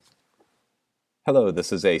Hello,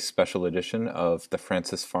 this is a special edition of the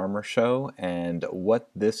Francis Farmer Show, and what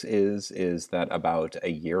this is that about a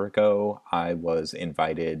year ago, I was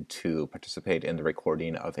invited to participate in the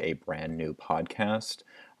recording of a brand new podcast,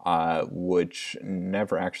 which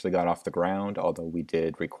never actually got off the ground, although we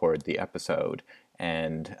did record the episode.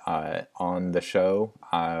 And on the show,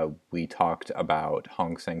 we talked about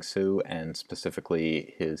Hong Sangsoo and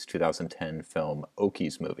specifically his 2010 film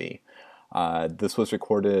Oki's Movie. This was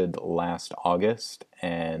recorded last August,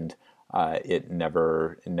 and it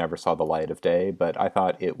never saw the light of day, but I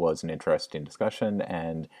thought it was an interesting discussion,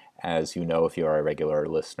 and as you know, if you are a regular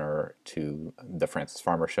listener to the Francis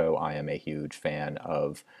Farmer Show, I am a huge fan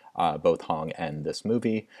of both Hong and this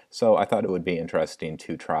movie, so I thought it would be interesting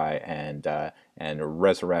to try and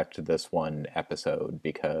resurrect this one episode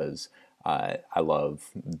because I love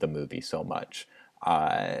the movie so much.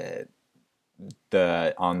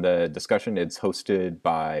 On the discussion, it's hosted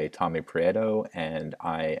by Tommy Prieto, and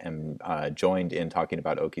I am joined in talking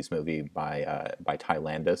about Oki's Movie by Ty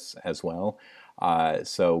Landis as well.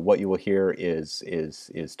 So what you will hear is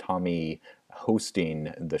Tommy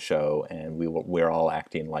hosting the show, and we're all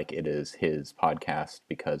acting like it is his podcast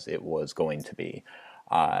because it was going to be.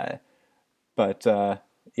 But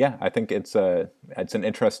yeah, I think it's an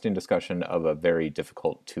interesting discussion of a very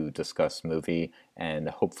difficult to discuss movie, and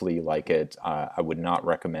hopefully you like it. I would not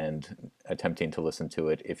recommend attempting to listen to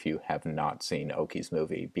it if you have not seen Oki's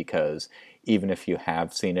Movie, because even if you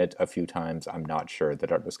have seen it a few times, I'm not sure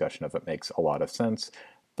that our discussion of it makes a lot of sense,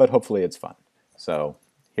 but hopefully it's fun. So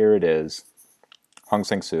here it is, Hong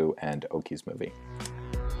Sangsoo and Oki's Movie.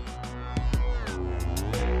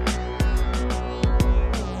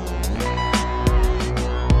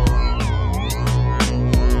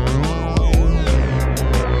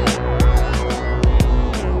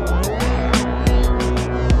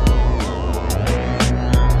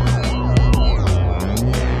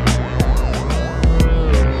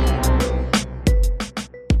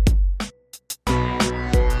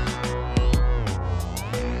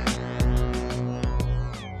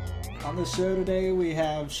 Show today we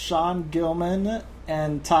have Sean Gilman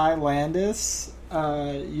and Ty Landis.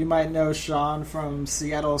 You might know Sean from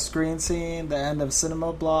Seattle Screen Scene, the End of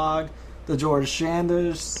Cinema blog, the George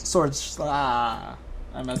Sanders I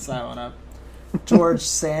messed that one up. George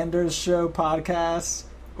Sanders Show podcast,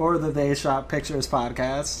 or the They Shot Pictures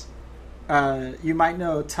podcast. You might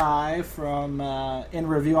know Ty from In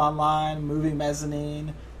Review Online, Movie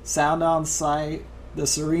Mezzanine, Sound on Sight, the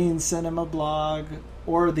Serene Cinema blog,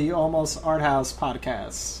 or the Almost Art House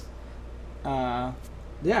podcast.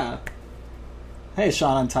 Yeah. Hey,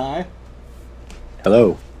 Sean and Ty.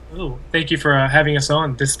 Hello. Oh, thank you for having us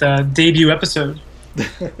on this debut episode.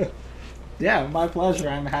 Yeah, my pleasure.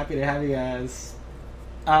 I'm happy to have you guys.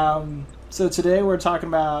 So today we're talking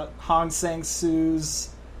about Hong Sang-soo's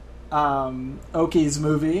Oki's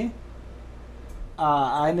Movie.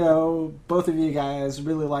 I know both of you guys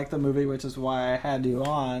really like the movie, which is why I had you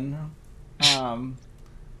on.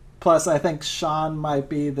 Plus, I think Sean might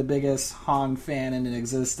be the biggest Hong fan in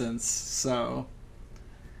existence, so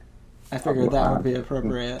I figured that would be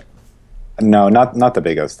appropriate. No, not the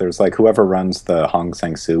biggest. There's like whoever runs the Hong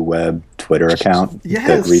Sangsoo web Twitter account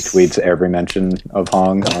that retweets every mention of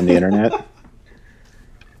Hong on the internet.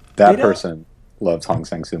 That person loves Hong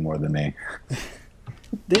Sangsoo more than me.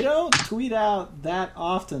 They don't tweet out that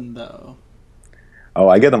often, though. Oh,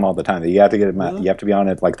 I get them all the time. You have to get them. Really? You have to be on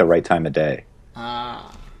it like the right time of day.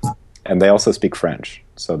 Ah. And they also speak French,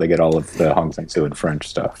 so they get all of the Hong Sangsoo and French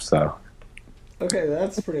stuff. So. Okay,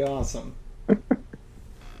 that's pretty awesome.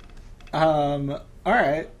 All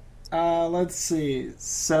right. Let's see.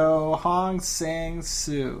 So Hong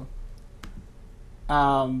Sangsoo.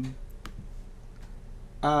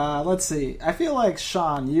 Let's see. I feel like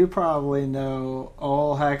Sean, you probably know a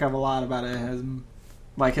whole heck of a lot about him,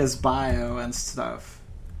 like his bio and stuff.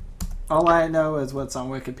 All I know is what's on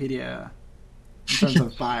Wikipedia in terms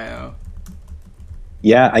of bio.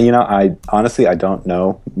 Yeah, I honestly I don't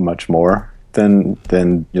know much more than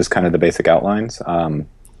just kind of the basic outlines.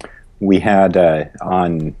 We had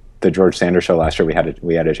on the George Sanders Show last year.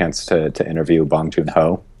 We had a chance to interview Bong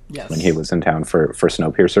Joon-ho when he was in town for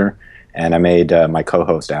Snowpiercer, and I made my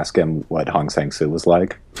co-host ask him what Hong Sang-soo was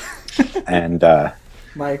like, and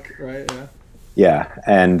Mike, right? Yeah,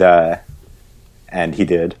 and he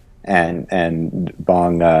did, and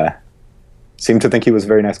Bong seemed to think he was a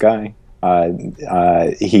very nice guy.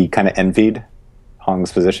 He kind of envied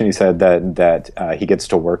Hong's position. He said that he gets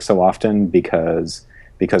to work so often because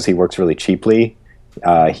he works really cheaply.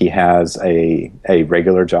 He has a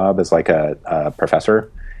regular job as like a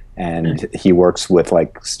professor, and he works with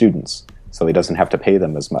like students, so he doesn't have to pay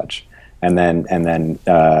them as much. and then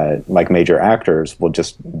like major actors will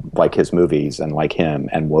just like his movies and like him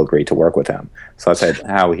and will agree to work with him. So that's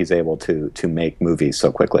how he's able to make movies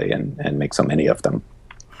so quickly and make so many of them.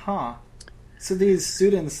 Huh. So these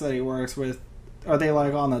students that he works with, are they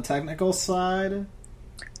like on the technical side?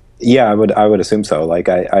 Yeah, I would assume so. Like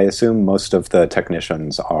I assume most of the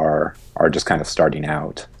technicians are just kind of starting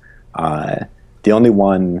out. The only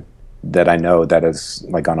one that I know that has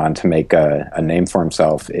like gone on to make a name for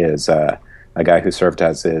himself is a guy who served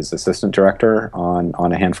as his assistant director on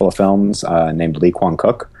a handful of films, named Lee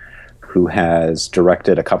Kwang-Cook, who has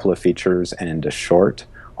directed a couple of features and a short,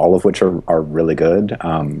 all of which are really good.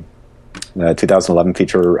 The 2011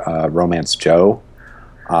 feature Romance Joe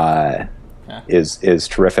is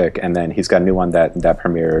terrific, and then he's got a new one that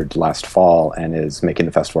premiered last fall and is making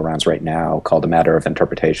the festival rounds right now, called A Matter of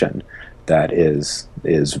Interpretation, that is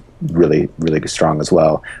really, really strong as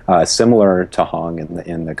well. Similar to Hong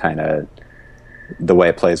in the kind of the way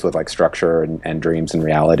it plays with like structure and dreams and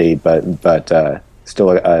reality, but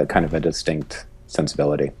still a kind of a distinct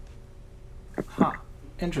sensibility. Huh.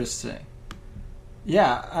 Interesting.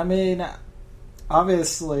 Yeah, I mean,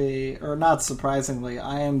 obviously, or not surprisingly,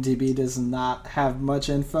 IMDb does not have much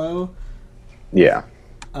info. Yeah.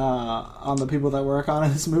 On the people that work on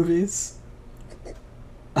his movies.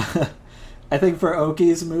 I think for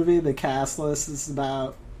Oki's movie, the cast list is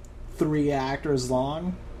about 3 actors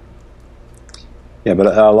long. Yeah, but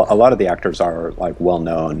a lot of the actors are like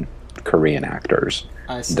well-known Korean actors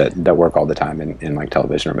that work all the time in like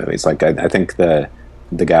television or movies. Like I think the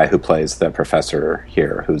guy who plays the professor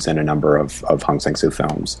here, who's in a number of Hong Sangsoo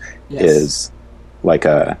films, is like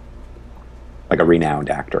a renowned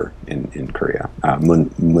actor in Korea.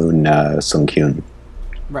 Moon Sung-kyun.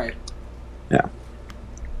 Right. Yeah.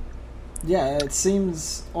 Yeah, it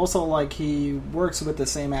seems also like he works with the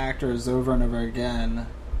same actors over and over again.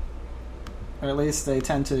 Or at least they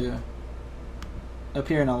tend to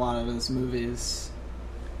appear in a lot of his movies.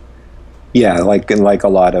 Yeah, like a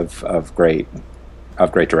lot of great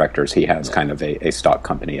directors, he has kind of a stock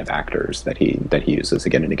company of actors that he uses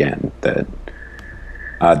again and again.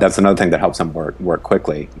 That's another thing that helps him work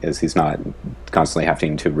quickly, is he's not constantly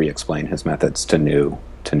having to re-explain his methods to new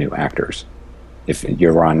actors. If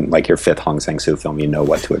you're on like your 5th Hong Sangsoo film, you know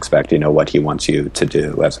what to expect. You know what he wants you to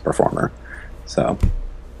do as a performer. So,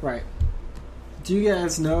 right. Do you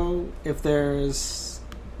guys know if there's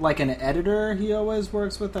like an editor he always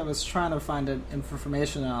works with? I was trying to find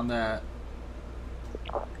information on that.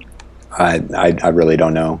 I really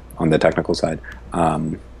don't know on the technical side. Other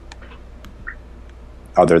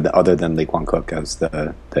than Lee Kwang-Cook as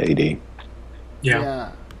the AD.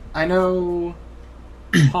 Yeah. I know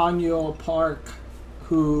Hong Yul Park,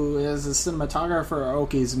 who is a cinematographer for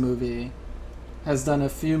Oki's movie, has done a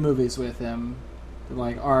few movies with him,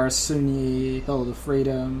 like Our Sunyi, Hill of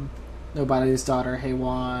Freedom, Nobody's Daughter,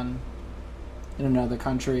 Haewon, In Another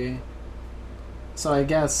Country. So I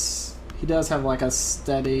guess he does have like a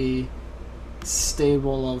steady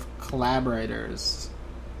stable of collaborators.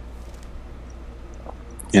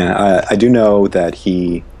 Yeah, I do know that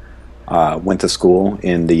he went to school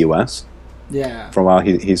in the U.S. Yeah. For a while,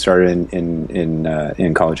 he started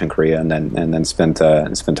in college in Korea, and then spent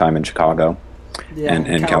time in Chicago,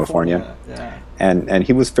 and California. Yeah. And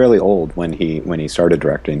he was fairly old when he started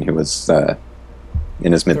directing. He was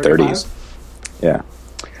in his mid-30s. Yeah.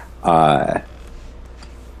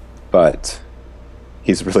 But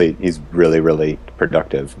he's really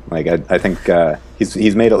productive. Like I think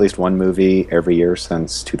he's made at least one movie every year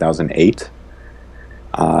since 2008.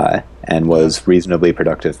 And was reasonably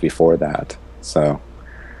productive before that. So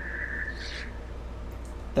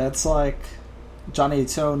that's like Johnny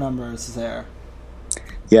To numbers there.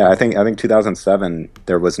 Yeah, I think 2007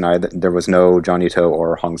 there was no Johnny To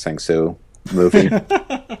or Hong Sangsoo movie,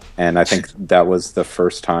 and I think that was the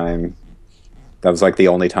first time. That was like the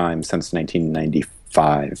only time since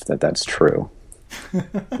 1995 that's true.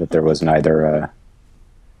 That there was neither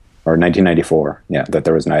or 1994, yeah, that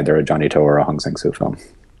there was neither a Johnny To or a Hong Sangsoo film.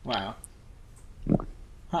 Wow. No.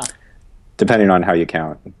 Huh. Depending on how you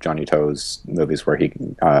count Johnny To's movies, where he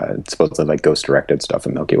supposedly like ghost directed stuff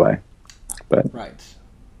in Milky Way, but right.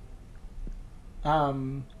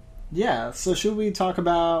 Yeah. So should we talk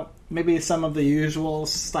about maybe some of the usual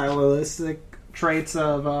stylistic traits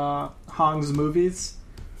of Hong's movies?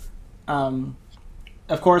 Of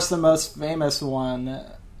course, the most famous one,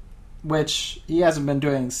 which he hasn't been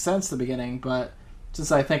doing since the beginning, but since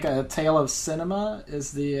I think A Tale of Cinema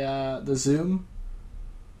is the Zoom.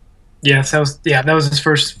 Yes, that was his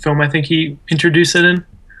first film. I think he introduced it in.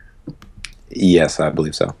 Yes, I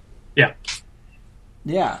believe so. Yeah.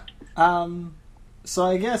 Yeah. So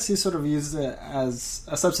I guess he sort of used it as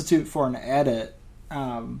a substitute for an edit,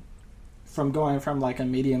 from going from like a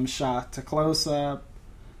medium shot to close up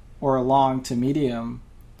or a long to medium.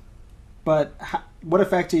 But what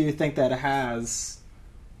effect do you think that has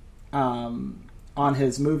on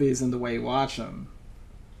his movies and the way you watch them?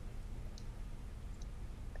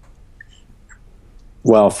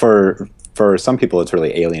 Well, for some people, it's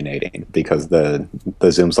really alienating because the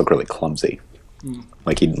zooms look really clumsy.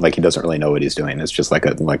 Like he doesn't really know what he's doing. It's just like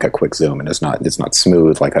a quick zoom, and it's not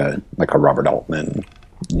smooth like a Robert Altman,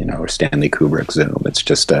 or Stanley Kubrick zoom. It's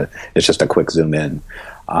just a quick zoom in.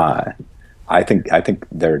 I think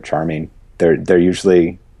they're charming. They're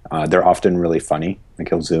usually they're often really funny. Like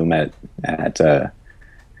he'll zoom at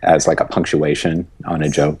as like a punctuation on a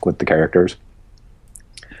joke with the characters.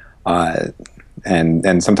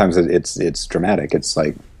 And sometimes it's dramatic. It's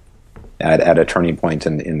like at a turning point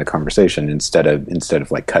in the conversation, instead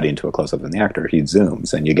of like cutting to a close up of the actor, he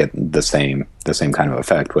zooms and you get the same kind of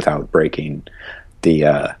effect without breaking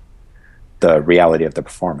the reality of the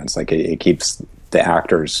performance. Like it keeps the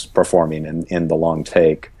actors performing in the long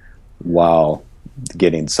take while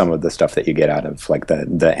getting some of the stuff that you get out of like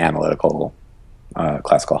the analytical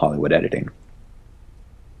classical Hollywood editing.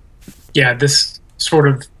 Yeah, this sort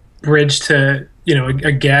of bridge to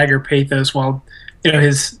a gag or pathos, while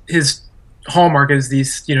his hallmark is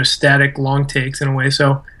these static long takes in a way.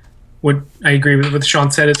 So what I agree with what Sean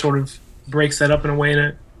said, it sort of breaks that up in a way,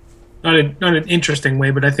 not an interesting way,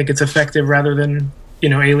 but I think it's effective rather than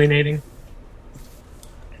alienating.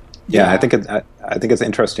 Yeah, I think it's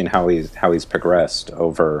interesting how he's progressed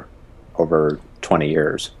over 20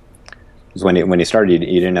 years. Because when he started,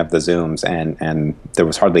 he didn't have the zooms, and there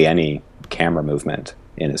was hardly any camera movement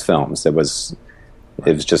in his films. It was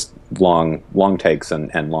just long takes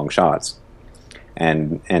and long shots.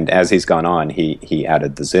 And as he's gone on, he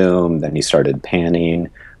added the zoom. Then he started panning.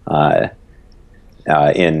 In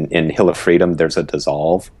Hill of Freedom, there's a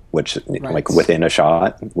dissolve, which like within a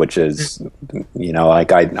shot, which is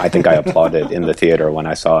like I think I applauded in the theater when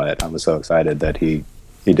I saw it. I was so excited that he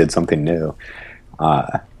did something new.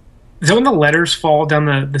 Is that when the letters fall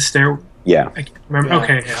down the stair? Yeah, I can't remember. Yeah.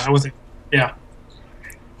 Okay, yeah, I wasn't. Yeah.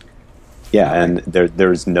 Yeah, and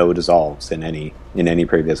there's no dissolves in any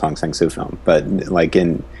previous Hong Sangsoo film, but like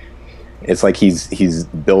it's like he's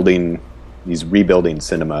rebuilding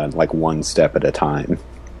cinema like one step at a time.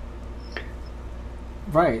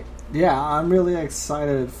 Right. Yeah, I'm really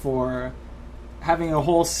excited for having a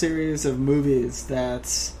whole series of movies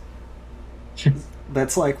that's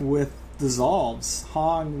like with dissolves,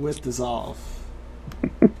 Hong with dissolve.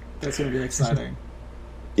 That's going to be exciting.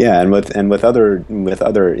 Yeah, and with other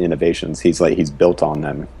innovations, he's built on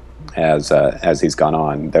them as he's gone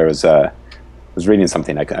on. I was reading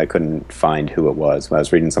something, I couldn't find who it was, but I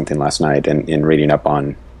was reading something last night in reading up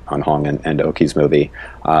on Hong and Oki's movie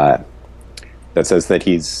that says that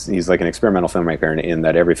he's like an experimental filmmaker in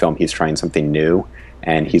that every film he's trying something new,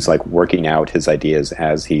 and he's like working out his ideas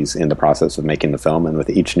as he's in the process of making the film. And with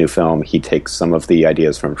each new film, he takes some of the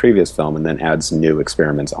ideas from a previous film and then adds new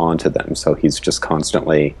experiments onto them. So he's just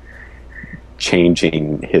constantly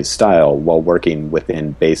changing his style while working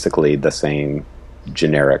within basically the same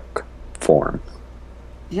generic form.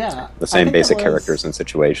 Yeah. The same basic characters and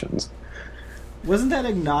situations. Wasn't that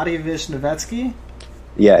Ignatiy Vishnevetsky?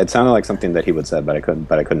 Yeah, it sounded like something that he would say, but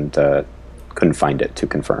I couldn't find it to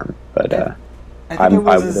confirm. But I think it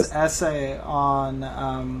was his essay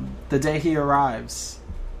on The Day He Arrives.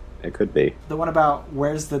 It could be. The one about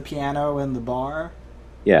where's the piano in the bar?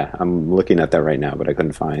 Yeah, I'm looking at that right now, but I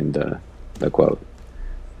couldn't find the quote.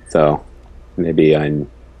 So maybe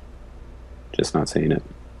I'm just not seeing it.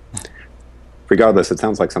 Regardless, it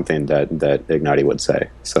sounds like something that Ignatiy would say.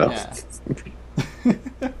 So. Yeah.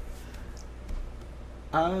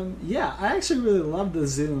 I actually really love the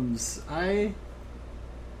zooms. I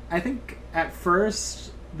think at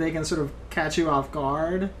first they can sort of catch you off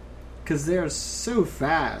guard because they're so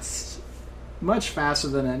fast, much faster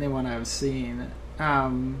than anyone I've seen.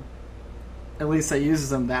 At least that uses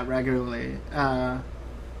them that regularly.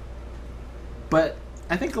 But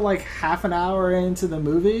I think like half an hour into the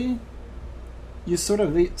movie, you sort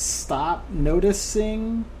of stop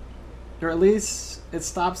noticing, or at least it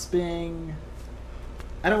stops being,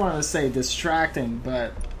 I don't want to say distracting,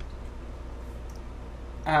 but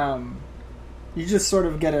you just sort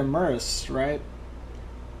of get immersed, right?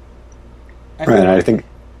 I think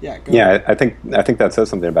ahead. I think that says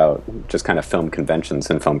something about just kind of film conventions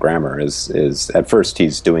and film grammar. Is at first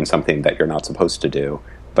he's doing something that you're not supposed to do,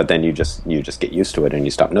 but then you just get used to it and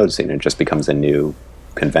you stop noticing it. It just becomes a new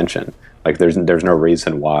convention. Like there's no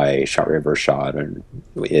reason why shot reverse shot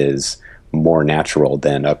is more natural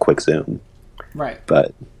than a quick zoom. Right.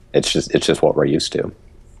 But it's just what we're used to.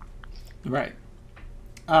 Right.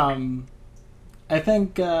 I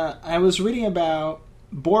think I was reading about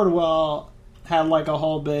Bordwell had like a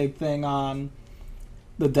whole big thing on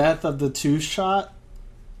the death of the two shot,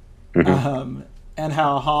 and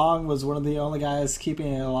how Hong was one of the only guys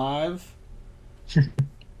keeping it alive.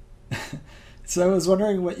 So I was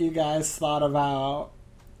wondering what you guys thought about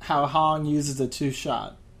how Hong uses the two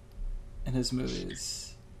shot in his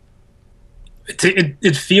movies.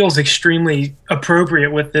 It feels extremely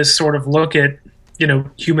appropriate with this sort of look at, you know,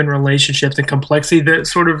 human relationships and complexity, that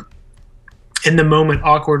sort of in the moment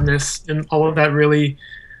awkwardness and all of that really,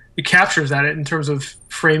 it captures that in terms of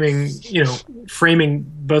framing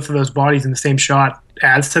both of those bodies in the same shot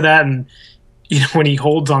adds to that. And, you know, when he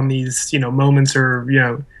holds on these, you know, moments or, you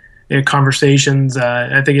know, conversations,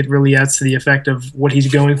 I think it really adds to the effect of what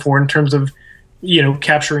he's going for in terms of, you know,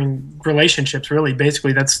 capturing relationships. Really,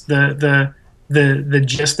 basically, that's the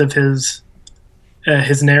gist of his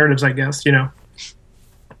narratives, I guess. You know.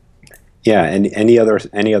 Yeah, and any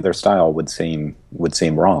other style would seem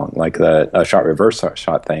wrong. Like a shot reverse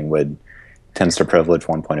shot thing tends to privilege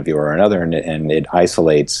one point of view or another, and it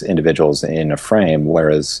isolates individuals in a frame.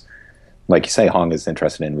 Whereas, like you say, Hong is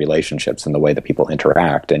interested in relationships and the way that people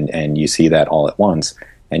interact, and you see that all at once,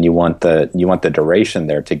 and you want the duration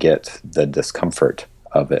there to get the discomfort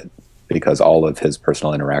of it, because all of his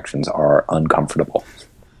personal interactions are uncomfortable.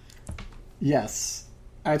 Yes,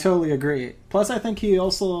 I totally agree. Plus, I think he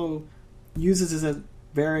also uses it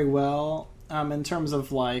very well in terms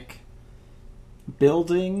of like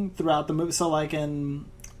building throughout the movie. So, like in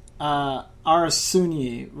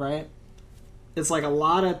Sunyi, right? It's like a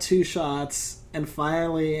lot of two shots, and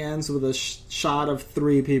finally ends with a shot of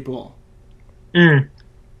three people. And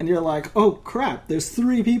you're like, oh crap! There's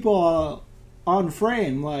three people on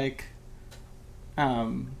frame, like,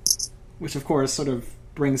 which of course sort of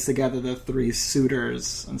brings together the three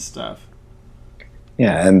suitors and stuff.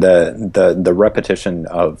 Yeah, and the repetition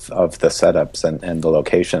of the setups and the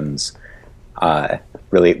locations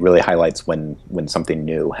really highlights when something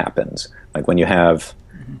new happens. Like when you have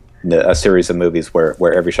a series of movies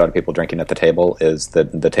where every shot of people drinking at the table is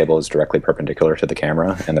the table is directly perpendicular to the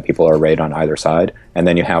camera and the people are arrayed on either side, and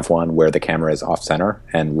then you have one where the camera is off center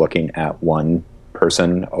and looking at one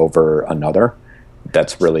person over another.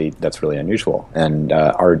 That's really unusual. And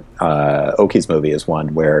our Oki's movie is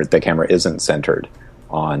one where the camera isn't centered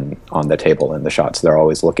on the table in the shots. They're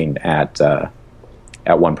always looking at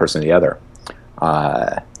one person or the other.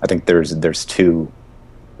 I think there's two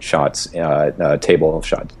shots, table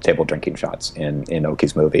drinking shots in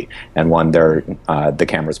Oki's movie, and one there the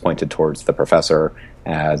camera's pointed towards the professor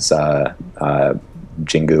as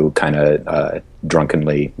Jingu kind of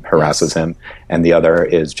drunkenly harasses him, and the other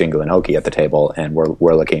is Jingu and Oki at the table, and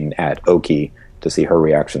we're looking at Oki to see her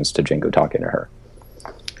reactions to Jingu talking to her.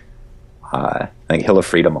 I think Hill of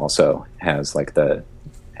Freedom also has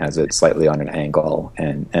it slightly on an angle,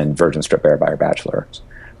 and Virgin Strip Bare by Our Bachelors,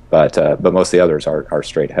 but most of the others are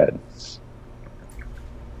straight ahead.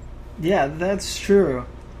 Yeah, that's true.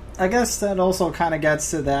 I guess that also kind of gets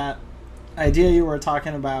to that idea you were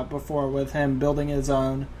talking about before with him building his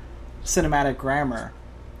own cinematic grammar,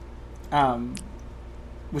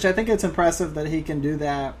 which I think it's impressive that he can do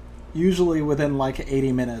that usually within like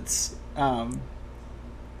 80 minutes,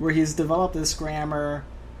 where he's developed this grammar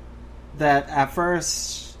that at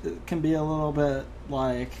first can be a little bit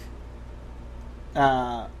like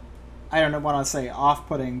I don't want to say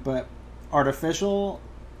off-putting, but artificial,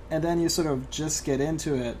 and then you sort of just get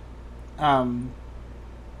into it, and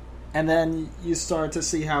then you start to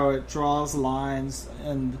see how it draws lines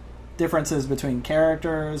and differences between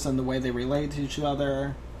characters and the way they relate to each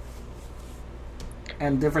other,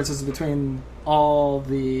 and differences between all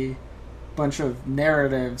the bunch of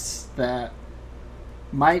narratives that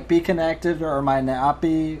might be connected or might not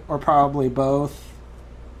be, or probably both,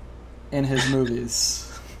 in his movies.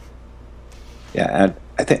 Yeah, and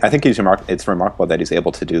I think it's remarkable that he's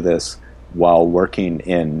able to do this while working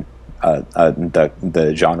in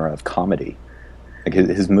the genre of comedy. Like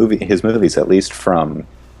his movies, at least from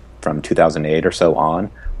 2008 or so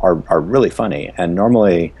on, are really funny. And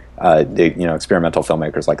normally, experimental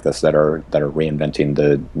filmmakers like this that are reinventing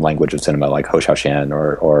the language of cinema, like Ho Xiaoxian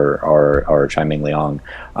or Chai Ming Liang,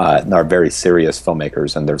 are very serious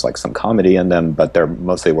filmmakers, and there's like some comedy in them, but they're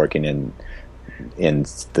mostly working in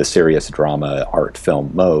the serious drama art film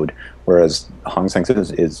mode, whereas Hong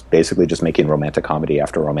Sangsoo is basically just making romantic comedy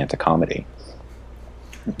after romantic comedy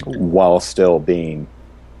while still being,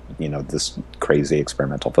 this crazy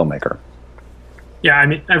experimental filmmaker. Yeah, I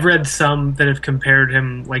mean, I've read some that have compared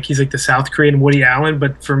him, like he's like the South Korean Woody Allen,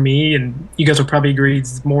 but for me, and you guys will probably agree,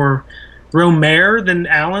 he's more Romer than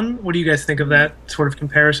Allen. What do you guys think of that sort of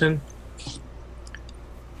comparison?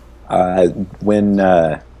 When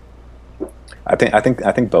I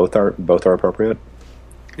think both are appropriate.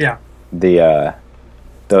 Yeah, The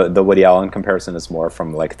Woody Allen comparison is more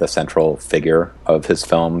from like the central figure of his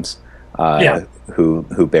films,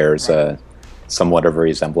 who bears somewhat of a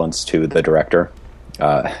resemblance to the director.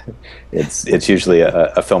 It's usually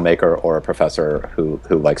a filmmaker or a professor who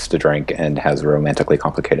likes to drink and has a romantically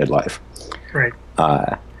complicated life. right.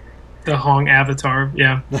 The Hong Avatar,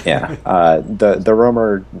 yeah. Yeah. The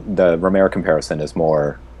Romer comparison is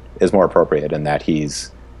more appropriate in that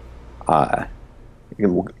he's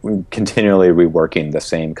continually reworking the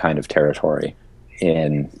same kind of territory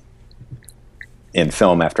in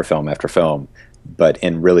film after film after film, but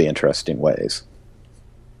in really interesting ways.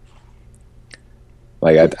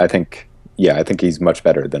 Like I think he's much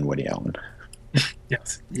better than Woody Allen.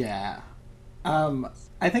 Yes. Yeah.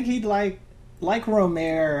 I think he'd like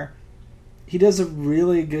Romer. He does a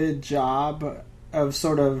really good job of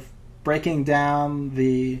sort of breaking down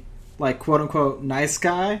the, like, quote unquote nice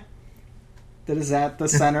guy that is at the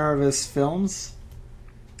center of his films.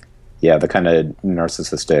 Yeah, the kind of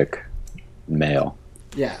narcissistic male.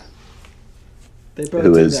 Yeah. They both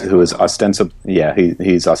who is ostensibly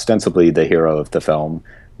he's ostensibly the hero of the film,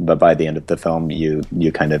 but by the end of the film you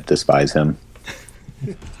kind of despise him.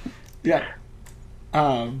 Yeah.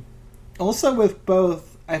 Also with both,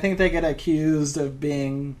 I think they get accused of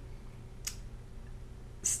being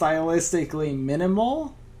stylistically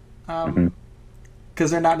minimal,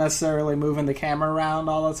 because they're not necessarily moving the camera around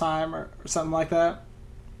all the time or something like that.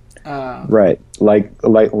 Right, like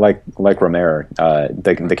Romer,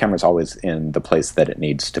 the camera's always in the place that it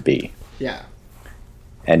needs to be. Yeah,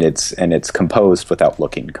 and it's composed without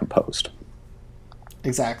looking composed.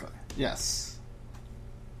 Exactly. Yes.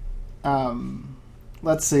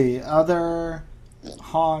 Let's see, other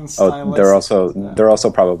Hong stylists. They're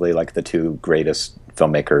also probably like the two greatest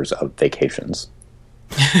filmmakers of vacations.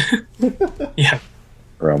 Yeah,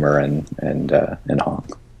 Romer and Hong.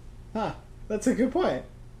 Huh, that's a good point.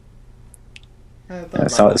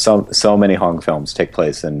 So many Hong films take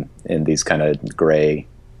place in these kind of gray,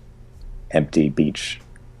 empty beach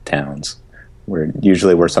towns, where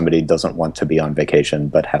somebody doesn't want to be on vacation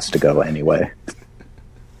but has to go anyway.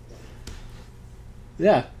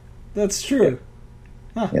 Yeah, that's true.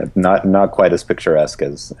 Huh. Yeah, not quite as picturesque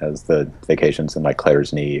as the vacations in like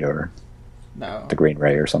Claire's Knee or the Green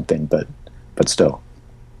Ray or something, but still.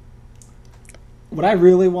 What I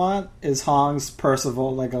really want is Hong's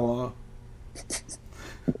Percival Legolo.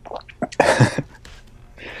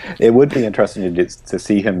 It would be interesting to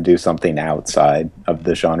see him do something outside of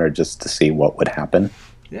the genre just to see what would happen.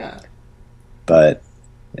 Yeah. But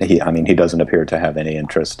he doesn't appear to have any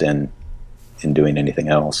interest in doing anything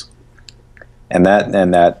else. And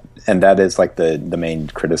that is like the main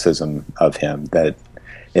criticism of him, that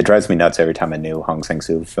it drives me nuts every time a new Hong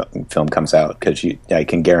Sangsoo film comes out, because I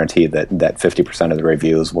can guarantee that 50% of the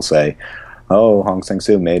reviews will say, "Oh, Hong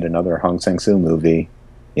Sangsoo made another Hong Sangsoo movie,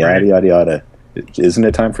 yada right. yada yada. Isn't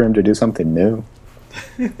it time for him to do something new?"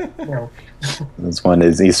 Well. This one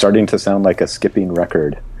he's starting to sound like a skipping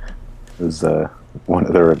record. It was one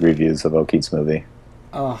of the reviews of Oki's movie.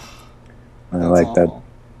 Oh, I like awful.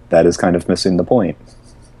 That is kind of missing the point,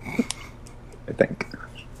 I think.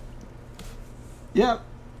 Yep.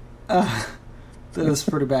 That is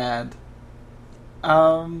pretty bad.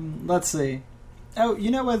 Let's see. Oh,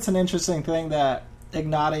 you know what's an interesting thing that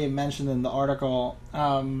Ignati mentioned in the article?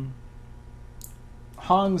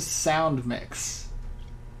 Hong's sound mix.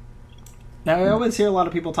 Now, I always hear a lot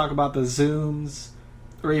of people talk about the zooms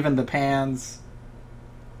or even the pans,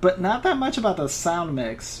 but not that much about the sound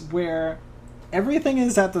mix, where everything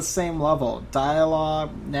is at the same level.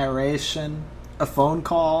 Dialogue, narration, a phone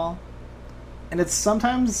call. And it's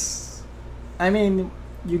sometimes, I mean,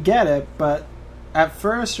 you get it, but at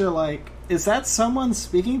first you're like, is that someone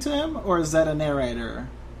speaking to him, or is that a narrator?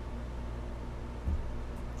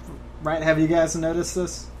 Right? Have you guys noticed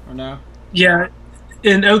this, or no? Yeah,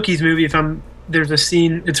 in Oki's movie, there's a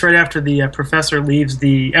scene. It's right after the professor leaves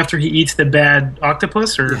after he eats the bad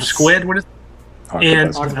octopus or squid. What is?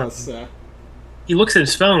 Octopus. And he looks at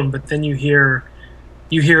his phone, but then you hear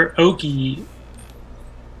Oki,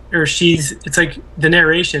 or it's like the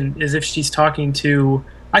narration is if she's talking to.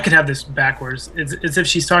 I could have this backwards. It's if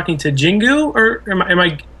she's talking to Jingu, or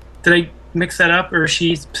did I mix that up, or is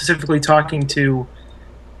she specifically talking to,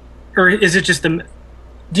 or is it just the?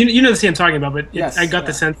 Do you know the scene I'm talking about? But yes, I got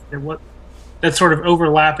the sense that that sort of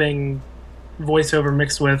overlapping voiceover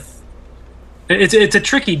mixed with it's a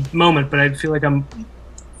tricky moment, but I feel like I'm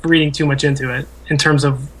reading too much into it in terms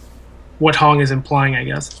of what Hong is implying, I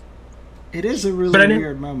guess. It is a really But I didn't,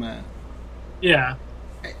 weird moment. yeah.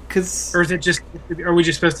 Because Or is it just? Are we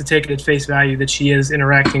just supposed to take it at face value that she is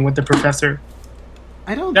interacting with the professor?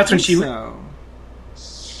 I don't That's when think she. so.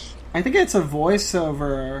 I think it's a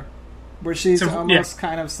voiceover where she's almost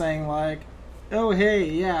kind of saying like, "Oh, hey,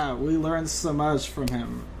 yeah, we learned so much from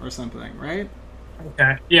him," or something, right?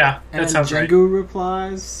 Okay. Yeah, and that sounds right. Jengu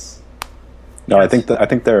replies. No, I think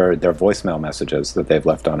they're voicemail messages that they've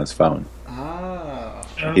left on his phone. Oh.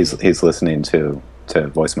 He's listening to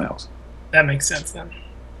voicemails. That makes sense then.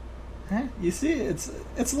 You see, it's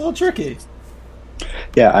a little tricky.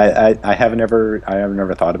 Yeah, I haven't ever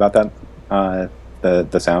thought about that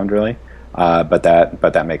the sound really, but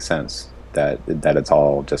that makes sense that it's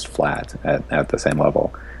all just flat at the same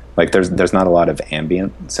level. Like there's not a lot of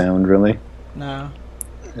ambient sound really. No.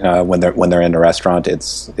 When they're in a restaurant,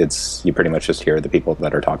 it's you pretty much just hear the people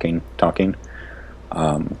that are talking.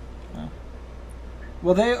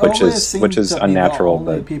 Well, they which always is seem which is to unnatural, be the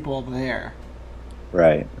only but people there.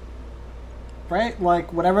 Right. Right?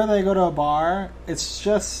 Like, whenever they go to a bar, it's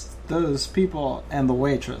just those people and the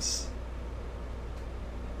waitress.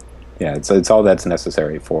 Yeah, it's all that's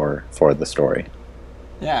necessary for the story.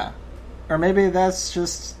 Yeah. Or maybe that's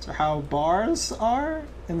just how bars are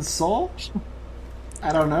in Seoul?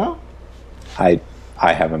 I don't know. I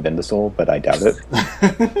haven't been to Seoul, but I doubt it.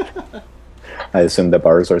 I assume that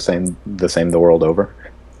bars are the same the world over.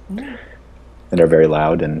 Yeah. And are very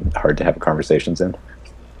loud and hard to have conversations in.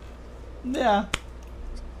 Yeah.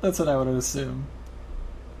 That's what I would assume.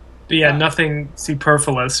 But yeah, nothing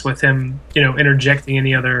superfluous with him, interjecting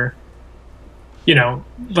any other,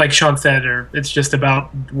 like Sean said, or it's just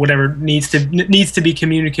about whatever needs to be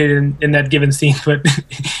communicated in that given scene. But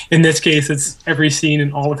in this case, it's every scene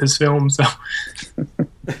in all of his films. So.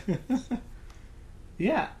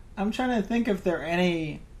 Yeah, I'm trying to think if there are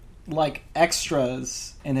any like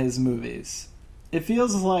extras in his movies. It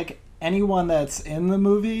feels like anyone that's in the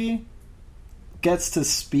movie gets to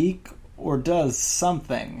speak or does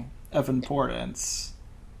something of importance.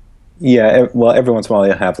 Yeah, well, every once in a while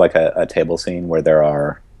you have like a table scene where there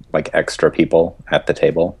are like extra people at the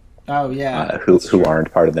table. Oh yeah, who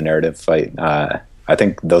aren't part of the narrative. I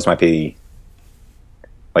think those might be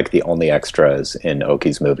like the only extras in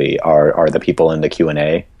Oki's movie are the people in the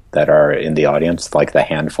Q&A that are in the audience, like the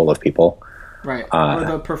handful of people. Right, or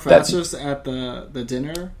the professors at the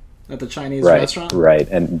dinner at the Chinese restaurant. Right,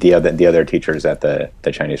 and the other teachers at the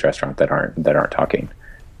Chinese restaurant that aren't talking.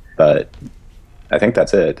 But I think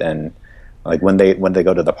that's it. And like when they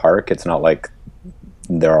go to the park, it's not like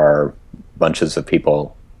there are bunches of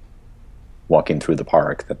people walking through the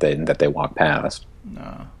park that they walk past.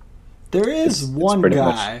 No, there is one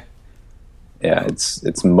guy. Much, yeah,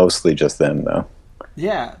 it's mostly just them though.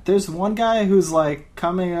 Yeah, there's one guy who's like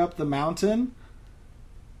coming up the mountain,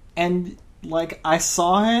 and like I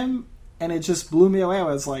saw him, and it just blew me away. I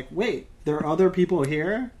was like, wait, there are other people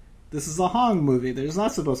here? This is a Hong movie. There's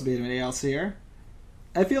not supposed to be anybody else here.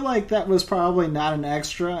 I feel like that was probably not an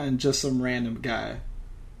extra and just some random guy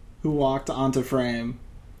who walked onto frame.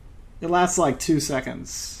 It lasts like 2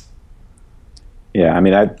 seconds. Yeah, I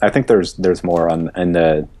mean, I think there's more in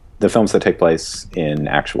the films that take place in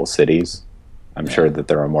actual cities. I'm sure that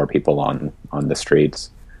there are more people on the streets,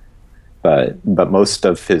 but most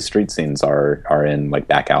of his street scenes are in like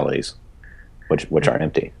back alleys, which are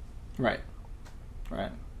empty. Right.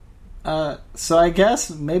 So I guess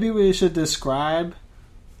maybe we should describe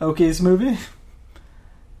Oki's movie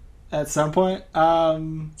at some point.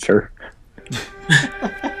 Sure.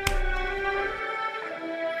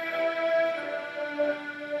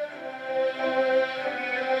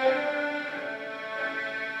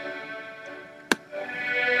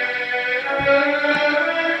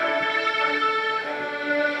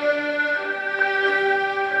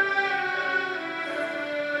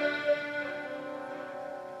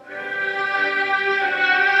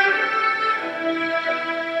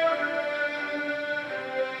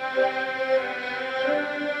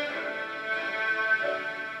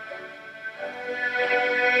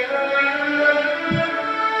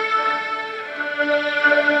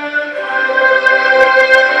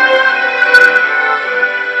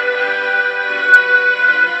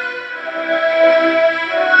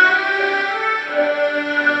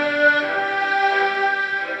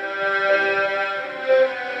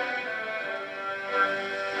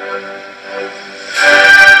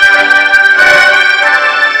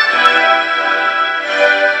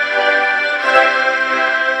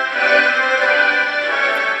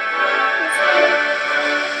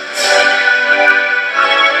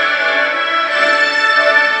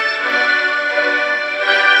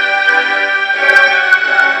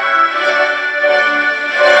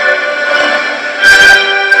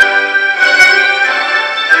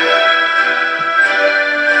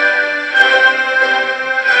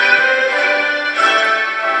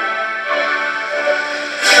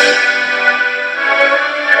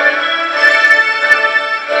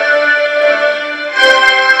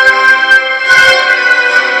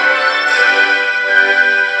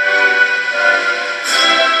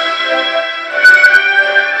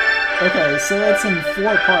 Okay, so that's in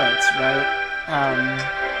 4 parts, right?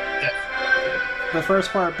 The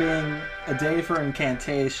first part being A Day for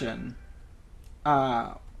Incantation,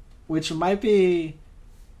 which might be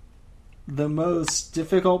the most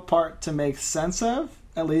difficult part to make sense of,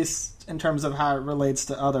 at least in terms of how it relates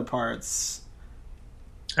to other parts.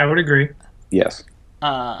 I would agree. Yes.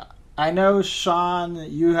 I know, Sean,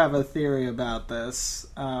 you have a theory about this.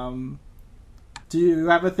 Do you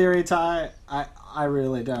have a theory, Ty? I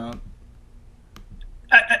really don't.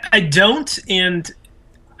 I don't, and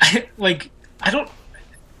I don't.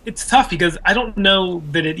 It's tough because I don't know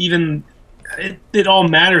that it all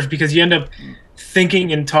matters, because you end up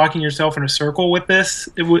thinking and talking yourself in a circle with this.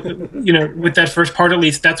 With that first part, at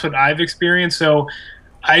least that's what I've experienced. So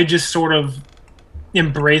I just sort of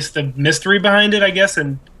embrace the mystery behind it, I guess,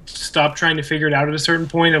 and stop trying to figure it out at a certain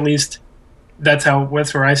point. At least that's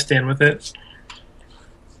where I stand with it.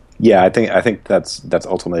 Yeah, I think that's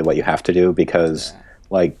ultimately what you have to do, because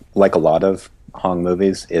like a lot of Hong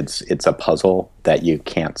movies, it's a puzzle that you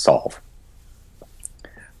can't solve.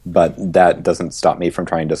 But that doesn't stop me from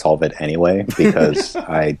trying to solve it anyway, because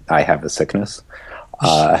I have a sickness.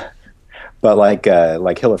 But like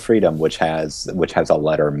Hill of Freedom, which has a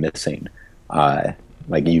letter missing,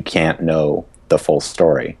 like you can't know the full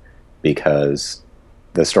story, because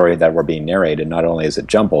the story that we're being narrated, not only is it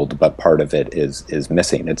jumbled, but part of it is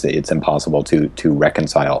missing. It's impossible to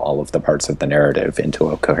reconcile all of the parts of the narrative into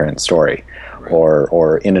a coherent story. Right.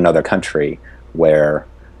 Or in another country where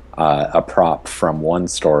a prop from one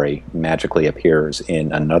story magically appears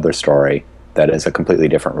in another story that is a completely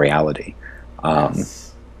different reality.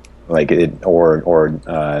 Yes. Like it, or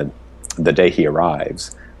The Day He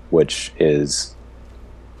Arrives, which is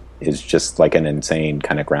just like an insane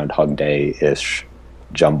kind of Groundhog Day-ish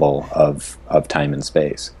jumble of time and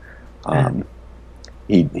space.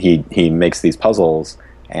 He makes these puzzles,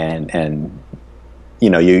 and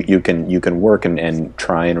you can work and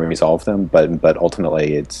try and resolve them, but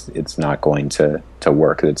ultimately it's not going to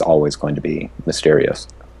work. It's always going to be mysterious.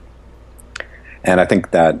 And I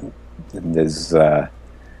think that is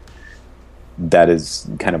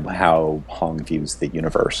kind of how Hong views the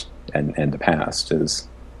universe and the past is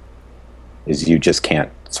you just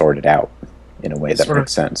can't sort it out in a way that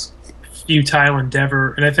makes sense. Futile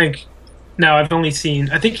endeavor. And I think now I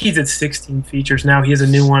think he's at 16 features now. He has a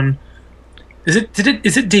new one. It's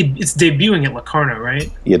debuting at Locarno,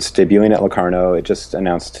 right? It's debuting at Locarno. It just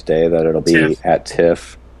announced today that it'll be at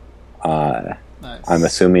TIFF. Nice. I'm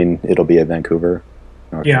assuming it'll be at Vancouver.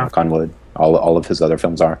 Knock on wood. All of his other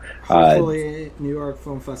films are. Hopefully New York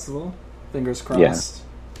Film Festival. Fingers crossed.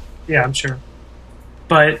 Yeah, I'm sure.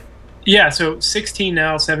 But yeah, so 16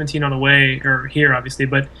 now, 17 on the way, or here obviously,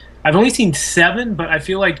 but I've only seen 7, but I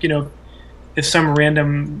feel like, if some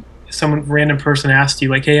random person asked you,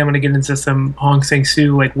 like, hey, I'm going to get into some Hong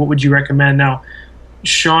Sangsoo, like, what would you recommend? Now,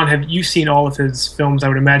 Sean, have you seen all of his films, I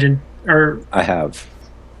would imagine? Or I have.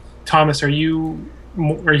 Thomas, have you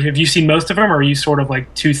seen most of them, or are you sort of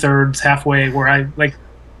like 2/3, halfway, where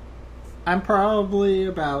I'm probably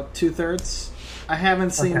about 2/3. I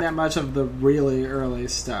haven't seen that much of the really early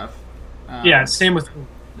stuff. Same with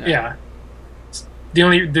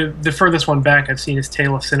the furthest one back I've seen is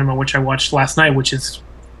Tale of Cinema, which I watched last night, which is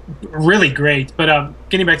really great. But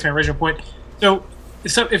getting back to my original point, so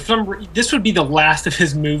if this would be the last of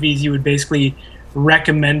his movies you would basically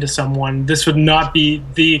recommend to someone, this would not be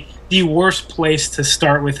the worst place to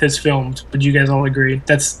start with his films. Would you guys all agree?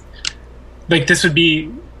 That's like, this would be,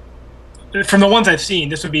 from the ones I've seen,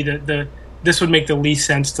 this would be this would make the least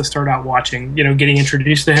sense to start out watching, getting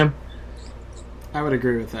introduced to him. I would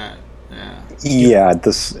agree with that. Yeah,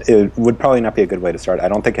 it would probably not be a good way to start. I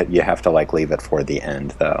don't think you have to leave it for the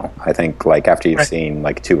end, though. I think after you've seen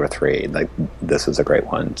 2 or 3, this is a great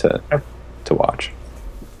one to watch.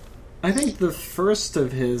 I think the first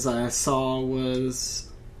of his I saw was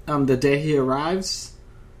The Day He Arrives,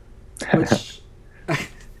 which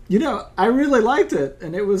I really liked it,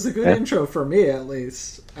 and it was a good intro for me, at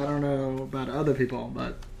least. I don't know about other people,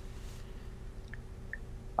 but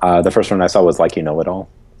the first one I saw was Like You Know It All,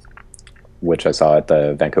 which I saw at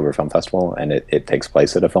the Vancouver Film Festival, and it takes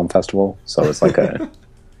place at a film festival, so it's like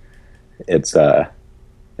it's a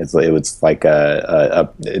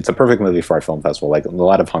perfect movie for a film festival. Like, a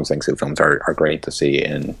lot of Hong Sangsoo films are great to see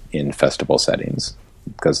in festival settings,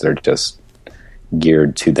 because they're just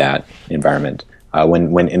geared to that environment.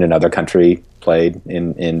 When In Another Country played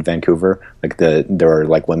in Vancouver, there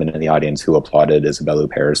were women in the audience who applauded Isabelle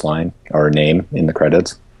Humpert's line or name in the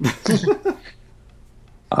credits.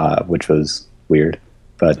 Which was weird,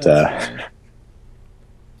 but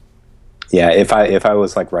yeah. If I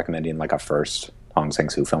was recommending a first Hong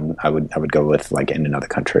Sangsoo film, I would go with like In Another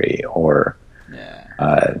Country, or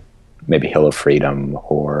maybe Hill of Freedom,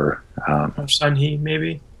 or Sun He,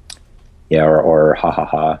 maybe. Yeah, or Ha Ha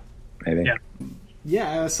Ha, maybe. Yeah.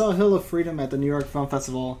 Yeah, I saw Hill of Freedom at the New York Film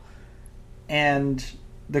Festival, and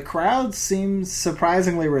the crowd seemed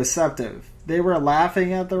surprisingly receptive. They were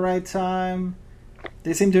laughing at the right time.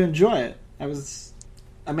 They seemed to enjoy it.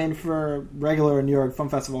 For regular New York Film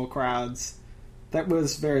Festival crowds, that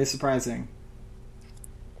was very surprising.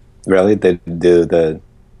 Really? Do the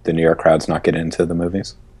New York crowds not get into the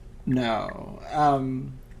movies? No.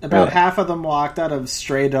 About half of them walked out of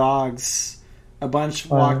Stray Dogs. A bunch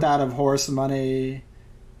walked out of Horse Money.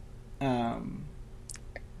 Some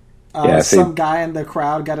guy in the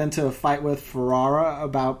crowd got into a fight with Ferrara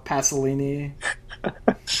about Pasolini.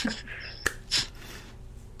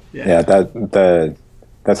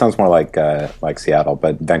 That sounds more like Seattle,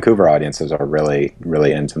 but Vancouver audiences are really,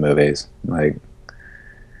 really into movies. Like,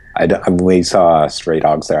 we saw Stray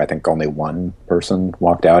Dogs there. I think only one person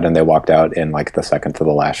walked out, and they walked out in like the second to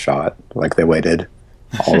the last shot. Like, they waited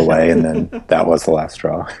all the way, and then that was the last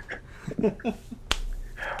straw.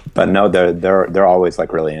 But no, they're always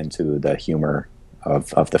like really into the humor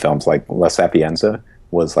of the films. Like La Sapienza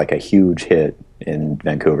was like a huge hit in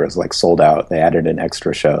Vancouver. It was like sold out. They added an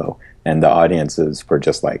extra show, and the audiences were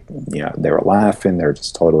just like, they were laughing. They were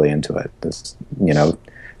just totally into it. This,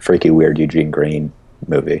 freaky, weird Eugene Green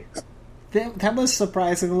movie. That was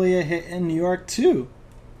surprisingly a hit in New York too.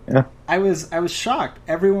 Yeah, I was shocked.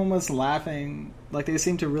 Everyone was laughing. Like, they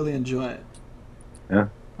seemed to really enjoy it. Yeah.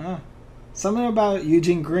 Something about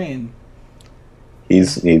Eugene Green.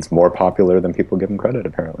 He's more popular than people give him credit,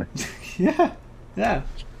 apparently. Yeah.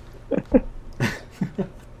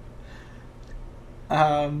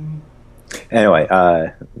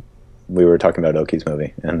 Anyway, we were talking about Oki's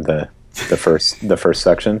movie and the first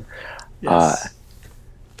section. Yes.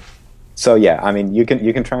 So yeah, I mean, you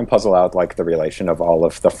can try and puzzle out like the relation of all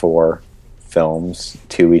of the four films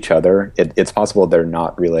to each other. It's possible they're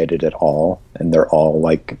not related at all, and they're all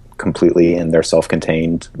like completely in their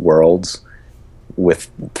self-contained worlds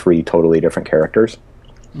with three totally different characters.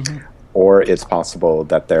 Mm-hmm. Or it's possible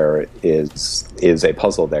that there is a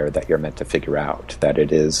puzzle there that you're meant to figure out, that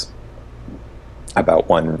it is about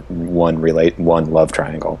one love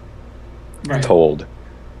triangle, right, told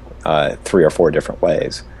 3 or 4 different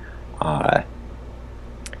ways. I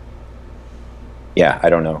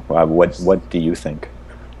don't know. What do you think?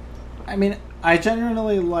 I mean, I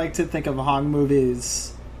generally like to think of Hong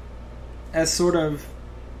movies as sort of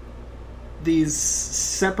these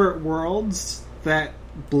separate worlds that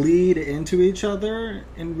bleed into each other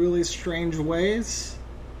in really strange ways,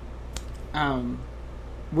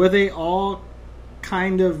 where they all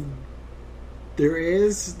kind of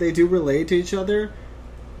they do relate to each other,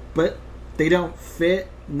 but they don't fit,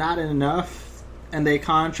 not enough, and they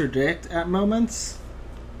contradict at moments.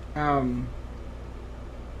 I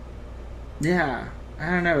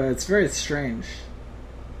don't know, it's very strange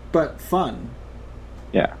but fun.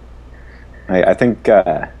 I think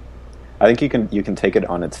you can take it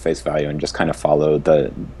on its face value and just kind of follow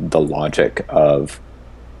the logic of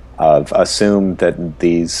assume that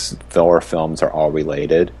these 4 films are all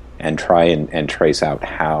related and try and trace out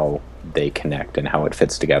how they connect and how it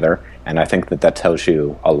fits together. And I think that tells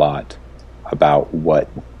you a lot about what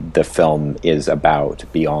the film is about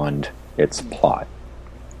beyond its plot.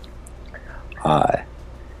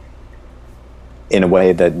 In a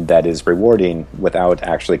way that is rewarding without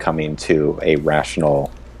actually coming to a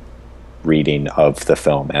rational reading of the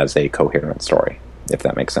film as a coherent story, if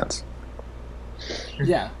that makes sense.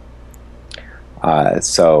 Yeah.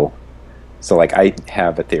 So like, I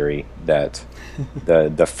have a theory that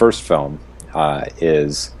the first film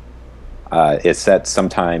is set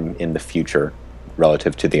sometime in the future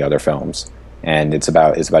relative to the other films, and it's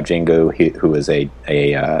about Jingu, who is a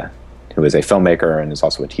filmmaker and is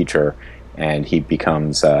also a teacher, and he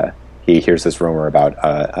becomes he hears this rumor about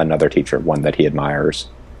another teacher, one that he admires,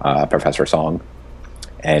 Professor Song,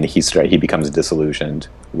 and he becomes disillusioned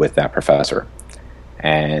with that professor,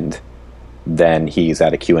 and then he's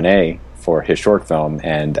at a Q&A for his short film,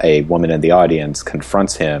 and a woman in the audience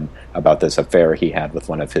confronts him about this affair he had with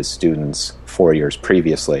one of his students 4 years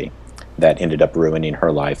previously that ended up ruining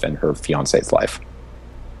her life and her fiance's life.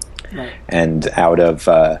 Right. And out of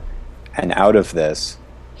this,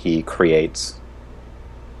 he creates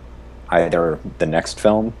either the next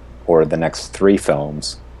film or the next 3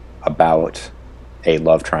 films about a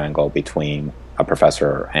love triangle between a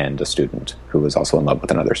professor and a student who is also in love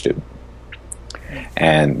with another student.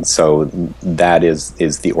 And so that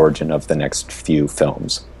is the origin of the next few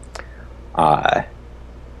films.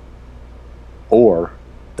 or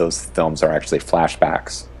those films are actually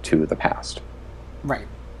flashbacks to the past. Right.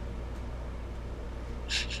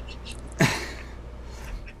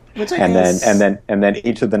 Which and then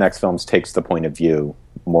each of the next films takes the point of view,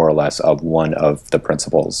 more or less, of one of the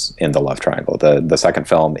principals in the love triangle. The second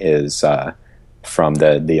film is from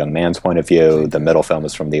the young man's point of view. The middle film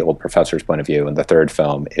is from the old professor's point of view, and the third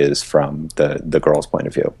film is from the girl's point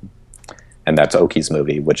of view. And that's Oki's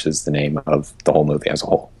movie, which is the name of the whole movie as a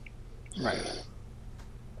whole. Right.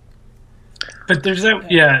 But there's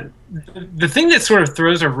that, yeah. The thing that sort of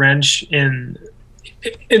throws a wrench in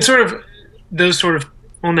sort of those sort of.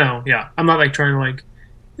 Well, no, yeah, I'm not like trying to like.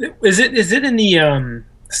 Is it in the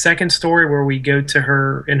second story where we go to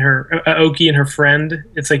her and her Oki and her friend?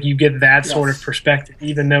 It's like you get that sort of perspective,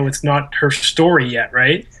 even though it's not her story yet,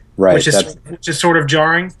 right? Right. Which is sort of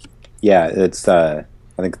jarring. Yeah, it's. I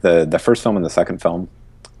think the first film and the second film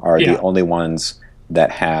are the only ones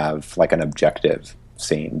that have like an objective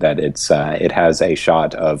scene. That it has a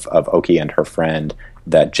shot of Oki and her friend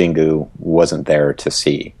that Jingu wasn't there to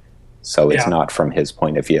see. So it's not from his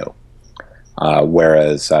point of view.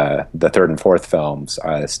 Whereas the third and fourth films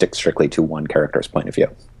stick strictly to one character's point of view.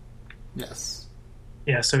 Yes.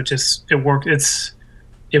 Yeah, so it worked.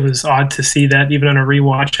 It was odd to see that even on a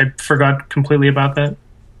rewatch. I forgot completely about that.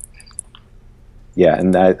 Yeah,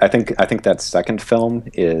 and I think that second film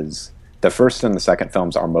is the first and the second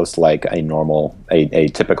films are most like a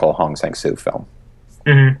typical Hong Sangsoo film.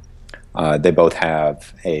 Mm-hmm. They both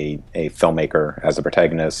have a filmmaker as a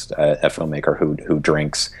protagonist, a filmmaker who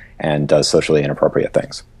drinks and does socially inappropriate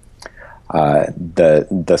things.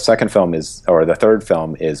 The second film the third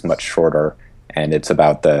film is much shorter, and it's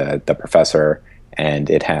about the professor, and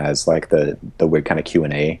it has like the weird kind of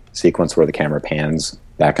Q&A sequence where the camera pans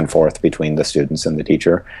back and forth between the students and the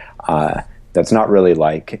teacher. That's not really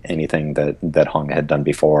like anything that Hong had done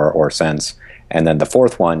before or since. And then the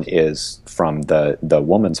fourth one is from the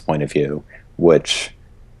woman's point of view, which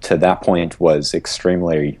to that point was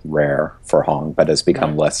extremely rare for Hong, but has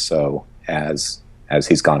become less so as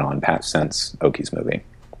he's gone on past since Oki's movie.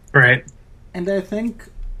 Right. And I think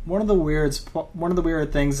one of the weird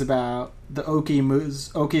things about the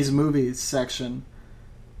Oki's movies section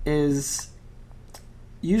is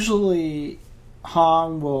usually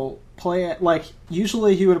Hong will play it like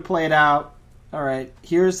usually he would play it out. All right,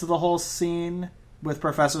 here's the whole scene with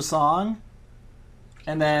Professor Song,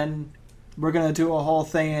 and then we're going to do a whole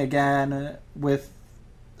thing again with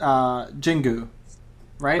Jingu,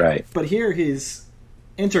 right? Right. But here he's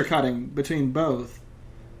intercutting between both.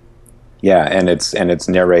 Yeah, and it's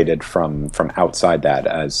narrated from outside that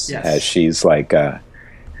as she's like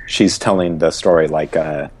she's telling the story like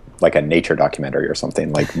a nature documentary or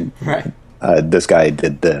something like right. This guy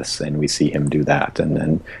did this and we see him do that, and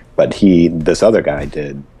then but this other guy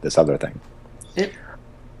did this other thing. It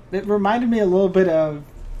reminded me a little bit of,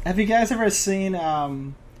 have you guys ever seen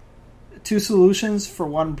Two Solutions for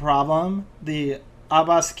One Problem, the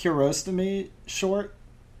Abbas Kiarostami short?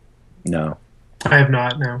 No. I have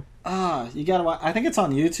not, no. You gotta watch. I think it's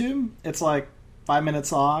on YouTube. It's like 5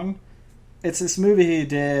 minutes long. It's this movie he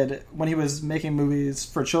did when he was making movies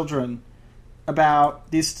for children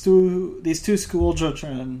about these two school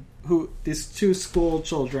children who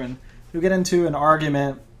get into an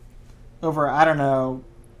argument over, I don't know,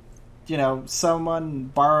 someone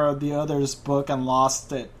borrowed the other's book and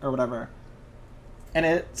lost it or whatever. And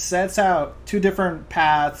it sets out two different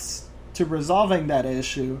paths to resolving that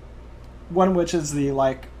issue. One which is the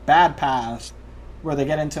bad path where they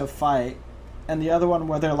get into a fight, and the other one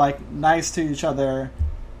where they're nice to each other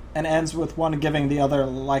and ends with one giving the other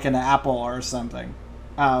an apple or something.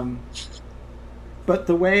 But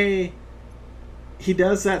the way he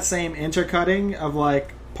does that same intercutting of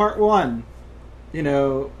part one,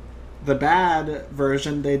 the bad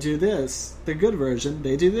version they do this, the good version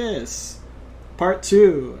they do this, part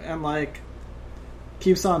two, and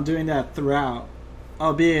keeps on doing that throughout,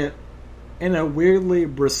 albeit in a weirdly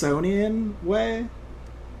Brissonian way.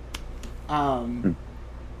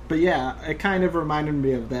 But yeah, it kind of reminded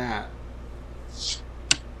me of that.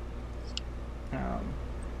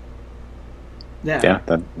 Yeah,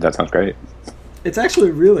 that sounds great. It's actually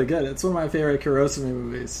really good. It's one of my favorite Kurosumi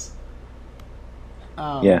movies.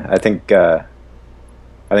 Yeah, I think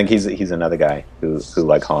he's another guy who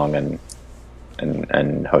like Hong and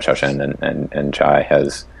Ho Xiaoshen and Chai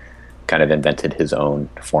has kind of invented his own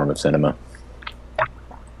form of cinema.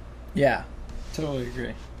 Yeah, totally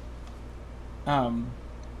agree.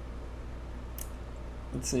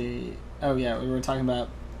 Let's see. Oh yeah, we were talking about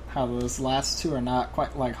how those last two are not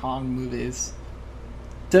quite like Hong movies.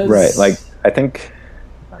 Right, I think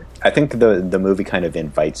I think the movie kind of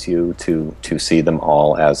invites you to see them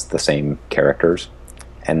all as the same characters,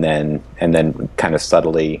 and then kind of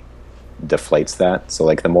subtly deflates that. So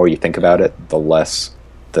like the more you think about it, the less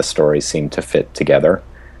the stories seem to fit together,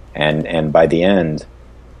 and by the end,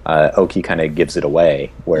 Oki kind of gives it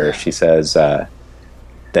away, where she says that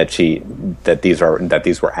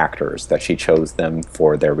these were actors, that she chose them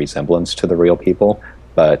for their resemblance to the real people,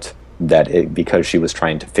 but that because she was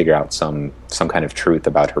trying to figure out some kind of truth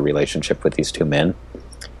about her relationship with these two men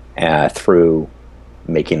through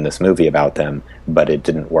making this movie about them, but it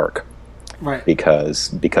didn't work, right? Because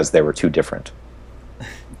they were too different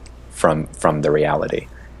from the reality,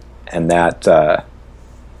 and that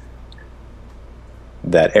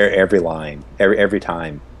every line, every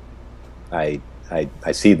time I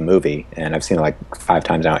see the movie, and I've seen it like 5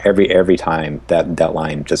 times now, every time that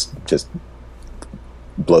line just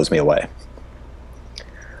blows me away.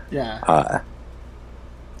 Yeah.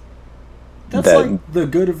 That's like the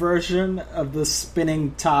good version of the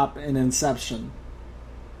spinning top in Inception.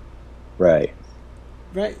 Right.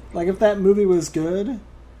 Right? Like if that movie was good,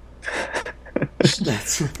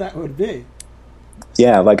 that's what that would be.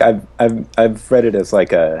 Yeah, like I've read it as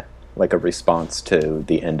like a response to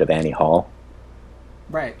the end of Annie Hall.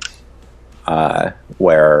 Right.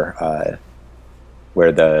 Where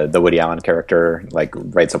the Woody Allen character like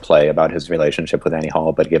writes a play about his relationship with Annie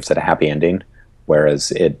Hall, but gives it a happy ending,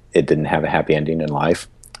 whereas it didn't have a happy ending in life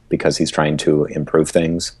because he's trying to improve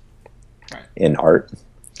things in art.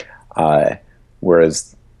 And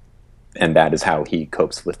that is how he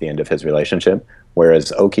copes with the end of his relationship.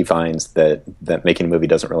 Whereas Oki finds that making a movie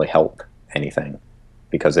doesn't really help anything,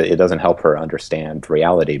 because it doesn't help her understand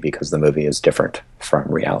reality, because the movie is different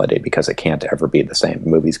from reality, because it can't ever be the same.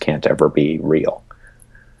 Movies can't ever be real.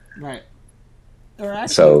 Right. Or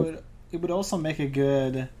actually, it would also make a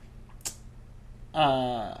good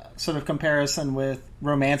sort of comparison with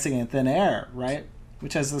Romancing in Thin Air, right?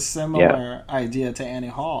 Which has a similar idea to Annie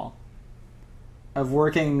Hall, of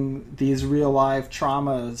working these real-life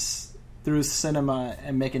traumas through cinema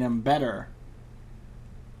and making them better.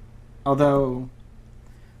 Although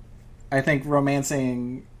I think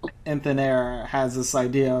Romancing in Thin Air has this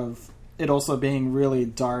idea of it also being really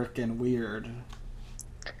dark and weird.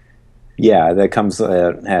 Yeah, that comes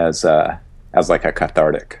as like a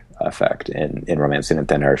cathartic effect in Romancing in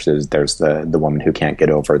Thin Air. There's the woman who can't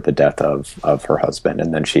get over the death of her husband,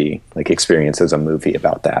 and then she like experiences a movie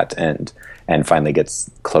about that and finally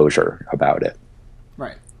gets closure about it.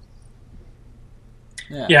 Right.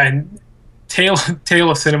 Yeah, and Tale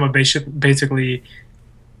of Cinema basically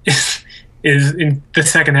is in the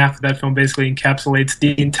second half of that film basically encapsulates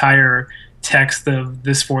the entire text of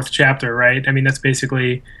this 4th chapter, right? I mean, that's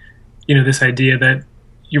basically, this idea that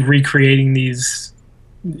you're recreating these,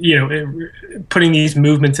 putting these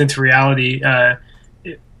movements into reality. I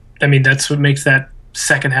mean, that's what makes that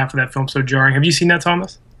second half of that film so jarring. Have you seen that,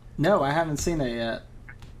 Thomas? No, I haven't seen it yet.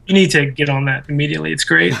 You need to get on that immediately. It's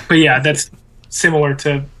great. But yeah, that's similar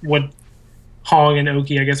to what Hong and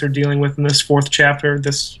Oki, I guess, are dealing with in this 4th chapter.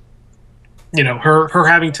 This, her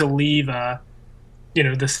having to leave,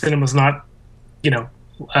 the cinema's not,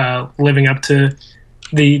 living up to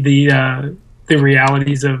the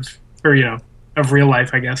realities of real life,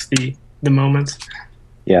 I guess, the moments.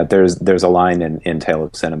 Yeah, there's a line in Tale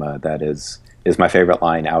of Cinema that is my favorite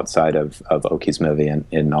line outside of Oki's movie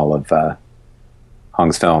in all of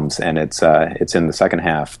Hong's films, and it's in the second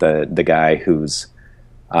half. The guy who's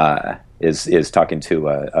is talking to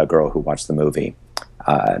a girl who watched the movie.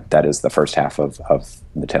 That is the first half of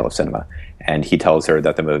the Tale of Cinema, and he tells her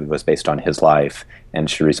that the movie was based on his life, and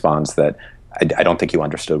she responds that I don't think you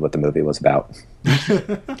understood what the movie was about.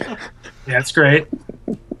 Yeah, that's great.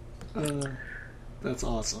 That's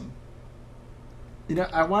awesome.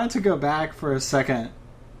 I wanted to go back for a second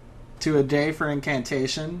to A Day for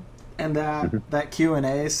Incantation and that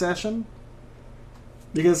Q&A session,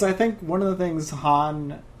 because I think one of the things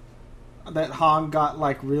Hong got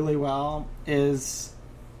like really well is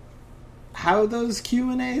how those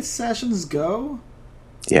Q&A sessions go.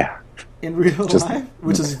 Yeah. In real life,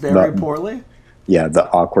 which is very poorly. Yeah, the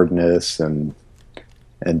awkwardness and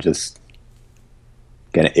just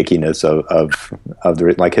kind of ickiness of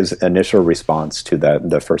the, like his initial response to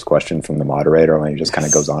the first question from the moderator, when he just kind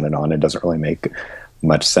of goes on and doesn't really make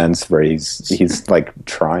much sense, where he's like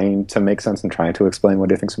trying to make sense and trying to explain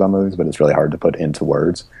what he thinks about movies, but it's really hard to put into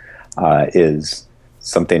words, is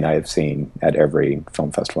something I've seen at every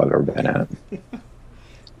film festival I've ever been at.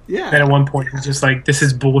 Yeah. Then at one point he's just like, "This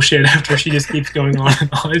is bullshit." After she just keeps going on and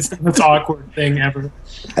on, it's the most awkward thing ever.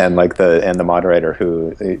 And like the moderator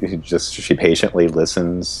who she patiently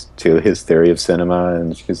listens to his theory of cinema,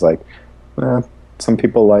 and she's like, well, some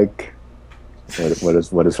people like what is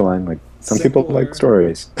the line, like some people like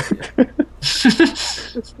stories.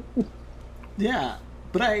 Yeah,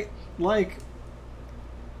 but I like,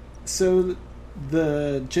 so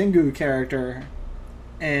the Jingu character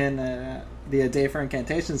in the A Day for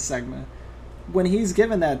Incantations segment, when he's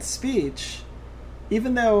given that speech,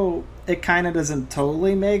 even though it kind of doesn't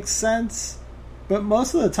totally make sense, but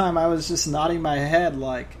most of the time I was just nodding my head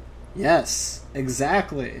like, yes,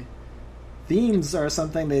 exactly. Themes are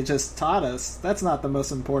something they just taught us. That's not the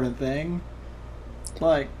most important thing.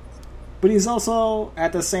 Like, but he's also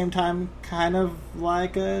at the same time kind of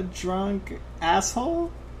like a drunk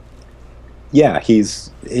asshole. Yeah,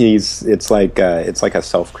 it's like a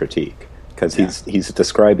self-critique, because he's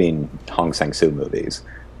describing Hong Sangsoo movies,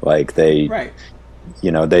 like they don't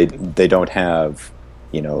have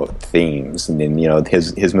themes, and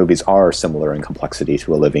his movies are similar in complexity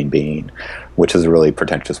to a living being, which is a really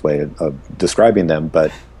pretentious way of describing them,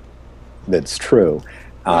 but that's true.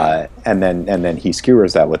 And then he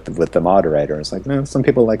skewers that with the moderator. It's like, no, some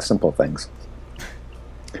people like simple things.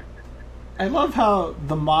 I love how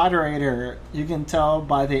the moderator, you can tell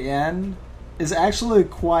by the end, is actually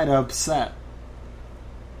quite upset.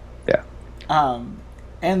 Yeah.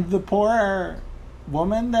 And the poor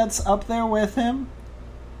woman that's up there with him,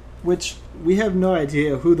 which we have no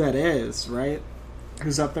idea who that is, right?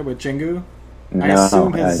 Who's up there with Jingu? No, I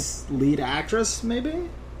assume his lead actress, maybe?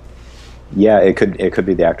 Yeah, it could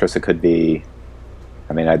be the actress. It could be.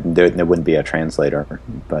 I mean, there wouldn't be a translator,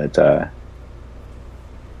 but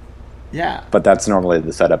yeah. But that's normally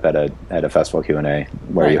the setup at a festival Q&A,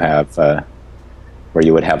 where right. you have where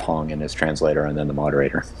you would have Hong and his translator, and then the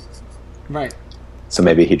moderator. Right. So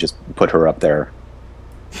maybe he just put her up there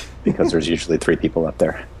because there's usually 3 people up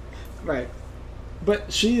there. Right.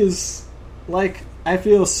 But she is, like, I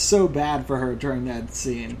feel so bad for her during that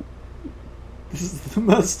scene. This is the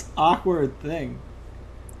most awkward thing.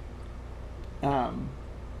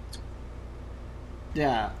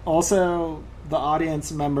 Yeah. Also, the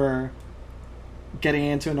audience member getting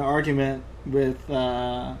into an argument with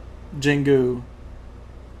Jingu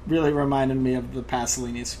really reminded me of the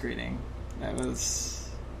Pasolini screening. That was...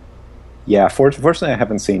 Yeah, fortunately I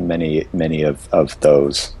haven't seen many of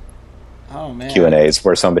those Q&As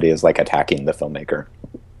where somebody is like attacking the filmmaker.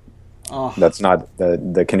 Oh. That's not...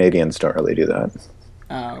 The Canadians don't really do that.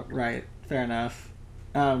 Right. Fair enough.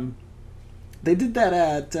 They did that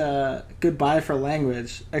at Goodbye for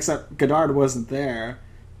Language, except Godard wasn't there.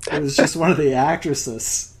 It was just one of the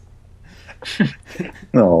actresses.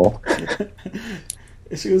 No.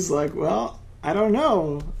 She was like, well, I don't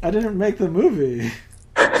know. I didn't make the movie.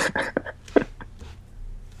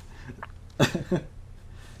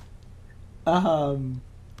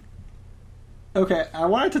 Okay, I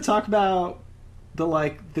wanted to talk about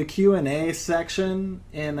the Q&A section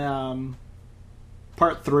in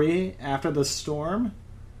part 3 after the storm,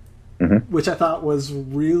 which I thought was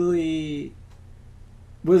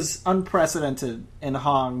unprecedented in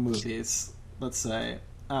Hong movies, let's say.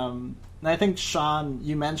 And I think, Sean,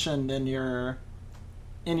 you mentioned in your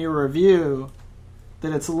review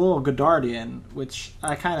that it's a little Godardian, which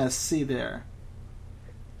I kind of see there.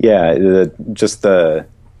 Yeah, just the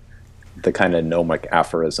kind of gnomic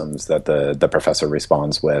aphorisms that the professor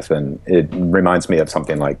responds with, and it reminds me of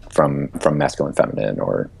something like from Masculine Feminine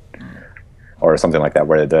or something like that,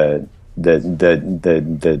 where the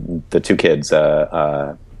 2 kids,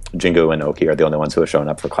 Jingu and Oki, are the only ones who have shown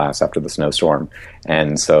up for class after the snowstorm,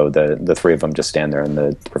 and so the 3 of them just stand there, and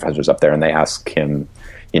the professor's up there, and they ask him,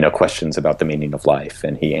 questions about the meaning of life,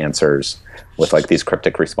 and he answers with like these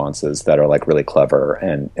cryptic responses that are like really clever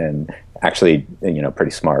and actually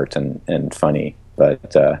pretty smart and funny,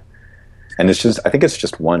 but and it's just, I think it's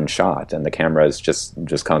just one shot, and the camera is just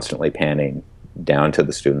constantly panning down to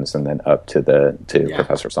the students and then up to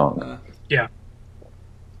Professor Song. Yeah.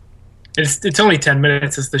 It's only 10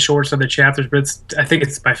 minutes. It's the shortest of the chapters, but I think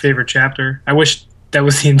it's my favorite chapter. I wish that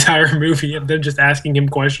was the entire movie of them just asking him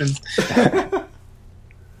questions.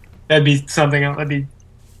 That'd be something else. That'd be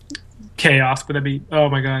chaos, but oh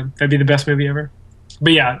my god, that'd be the best movie ever.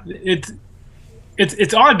 But yeah, it's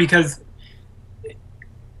odd because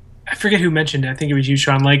I forget who mentioned it. I think it was you,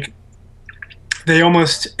 Sean. Like, they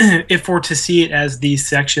almost, if we're to see it as these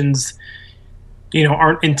sections,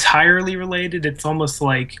 aren't entirely related, it's almost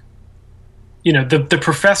like, the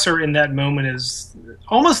professor in that moment is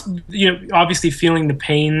almost, obviously feeling the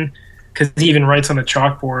pain, because he even writes on the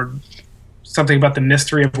chalkboard something about the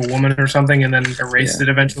mystery of a woman or something, and then erased it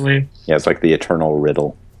eventually. Yeah, it's like the eternal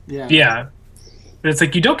riddle. Yeah. But it's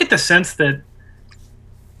like you don't get the sense that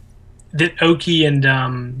Oki and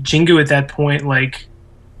Jingu at that point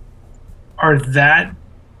are that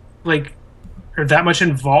much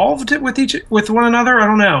involved with one another. I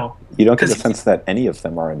don't know. You don't get the sense that any of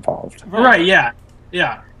them are involved. Right?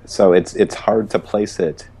 Yeah. So it's hard to place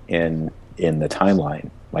it in the timeline,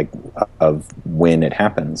 like of when it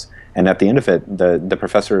happens. And at the end of it, the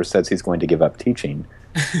professor says he's going to give up teaching,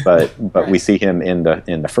 but right. We see him in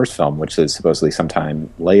the first film, which is supposedly sometime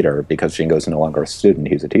later, because Jingo's no longer a student;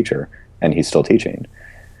 he's a teacher, and he's still teaching.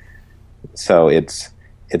 So it's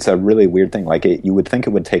a really weird thing. Like you would think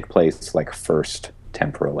it would take place like first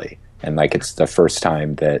temporally, and like it's the first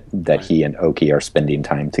time that right. he and Oki are spending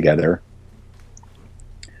time together.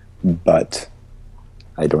 But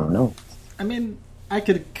I don't know. I mean, I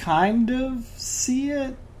could kind of see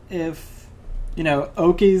it if,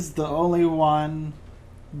 Oki's the only one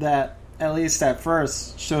that, at least at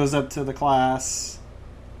first, shows up to the class.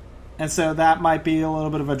 And so that might be a little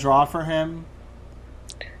bit of a draw for him.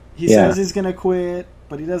 He says he's going to quit,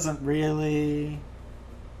 but he doesn't really,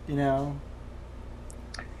 can't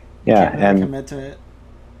really commit to it.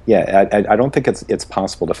 Yeah, I don't think it's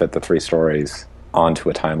possible to fit the three stories onto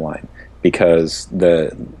a timeline, because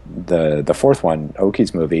the fourth one,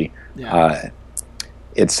 Oki's movie,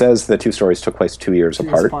 it says the two stories took place 2 years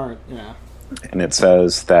apart. And it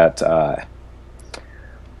says that the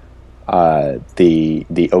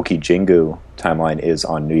Oki Jingu timeline is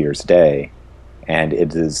on New Year's Day, and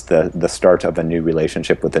it is the start of a new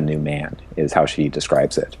relationship with a new man, is how she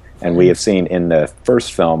describes it. And we have seen in the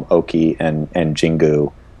first film, Oki and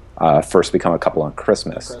Jingu first become a couple on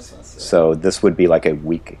Christmas. So this would be like a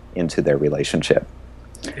week into their relationship.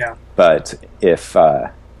 Yeah. But if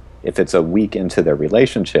it's a week into their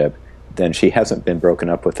relationship, then she hasn't been broken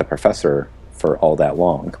up with the professor for all that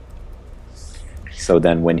long. So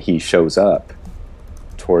then when he shows up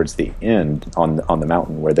towards the end on the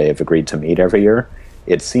mountain where they have agreed to meet every year,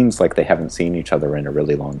 it seems like they haven't seen each other in a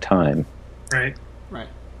really long time. Right.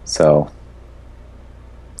 So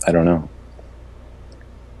I don't know.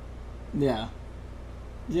 Yeah.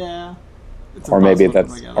 Or maybe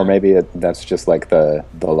that's just like the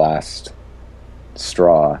last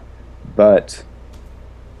straw. But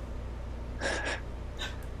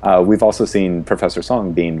we've also seen Professor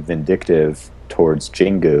Song being vindictive towards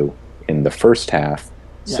Jingu in the first half,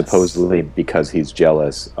 supposedly because he's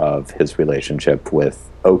jealous of his relationship with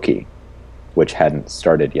Oki, which hadn't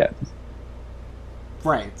started yet.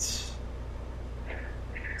 Right.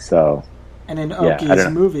 So... And in Oki's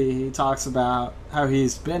movie, he talks about how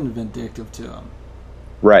he's been vindictive to him.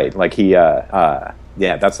 Right, like he,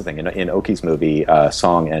 that's the thing. In Oki's movie,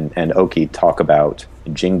 Song and Oki talk about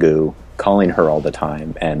Jingu calling her all the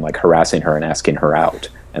time and like harassing her and asking her out.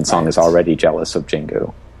 And Song is already jealous of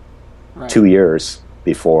Jingu 2 years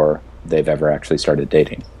before they've ever actually started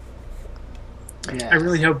dating. Yes. I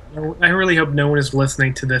really hope no one is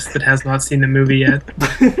listening to this that has not seen the movie yet.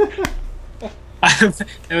 That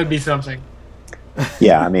would be something.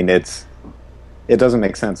 Yeah, I mean it doesn't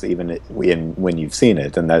make sense even when you've seen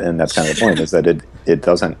it, and that's kind of the point, is that it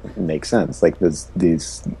doesn't make sense. Like these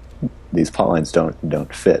plotlines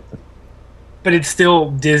don't fit. But it's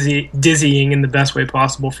still dizzying in the best way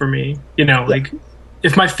possible for me. Like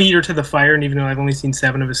if my feet are to the fire, and even though I've only seen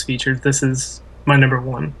 7 of his features, this is my number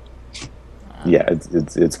 1. Yeah,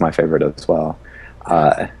 it's my favorite as well.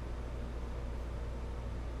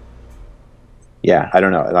 Yeah, I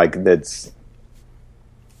don't know. Like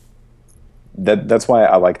that's why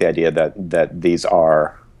I like the idea that these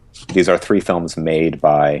are 3 films made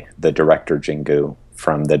by the director Jingu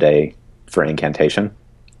from the day for Incantation,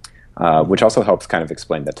 which also helps kind of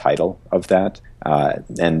explain the title of that.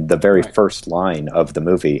 And the very first line of the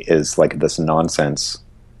movie is like this nonsense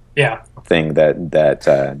thing that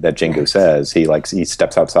Jingu says. He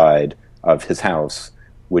steps outside of his house,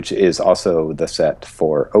 which is also the set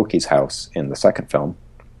for Oki's house in the second film.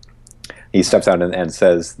 He steps out and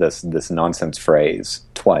says this nonsense phrase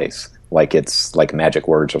twice, like it's like magic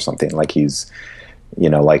words or something. Like he's,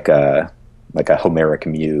 like a Homeric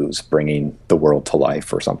muse bringing the world to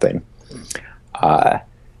life or something.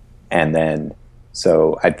 And then,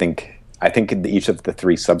 so I think each of the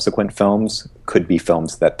 3 subsequent films could be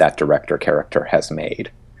films that director character has made.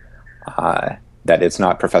 That it's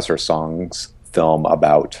not Professor Song's film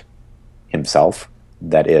about himself,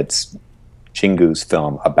 that it's Jingu's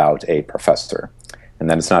film about a professor. And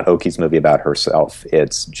then it's not Oki's movie about herself,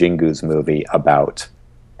 it's Jingu's movie about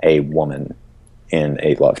a woman in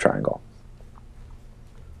a love triangle.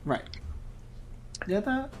 Right.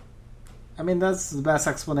 Yeah, I mean, that's the best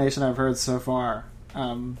explanation I've heard so far.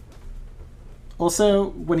 Also,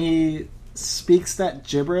 when he speaks that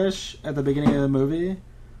gibberish at the beginning of the movie,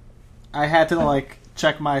 I had to like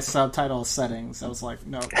check my subtitle settings. I was like,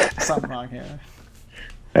 no, something wrong here.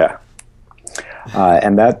 Yeah,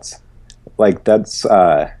 and that's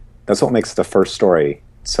what makes the first story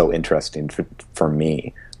so interesting for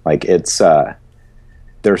me. Like it's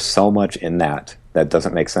there's so much in that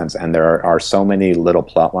doesn't make sense, and there are so many little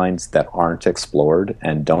plot lines that aren't explored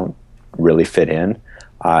and don't really fit in.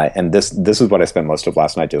 And this is what I spent most of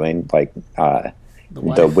last night doing. Like the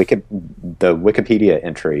Wikipedia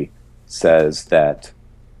entry says that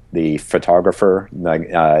the photographer,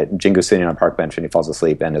 Jingo's sitting on a park bench and he falls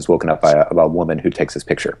asleep and is woken up by a woman who takes his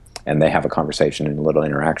picture, and they have a conversation and a little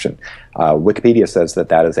interaction. Wikipedia says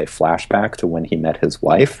that is a flashback to when he met his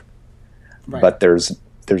wife, right. But there's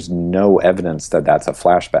no evidence that that's a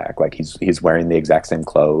flashback. Like he's wearing the exact same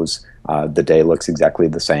clothes. The day looks exactly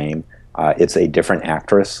the same. It's a different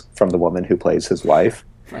actress from the woman who plays his wife.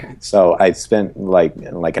 Right. So I spent like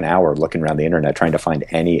an hour looking around the internet trying to find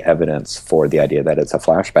any evidence for the idea that it's a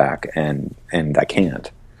flashback, and I can't.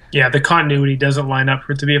 Yeah, the continuity doesn't line up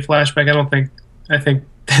for it to be a flashback. I think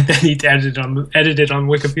that he's edited on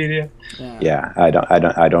Wikipedia. Yeah,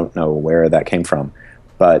 I don't know where that came from,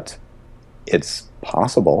 but it's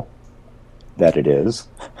possible that it is.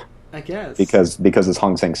 I guess because it's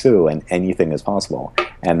Hong Sangsoo and anything is possible,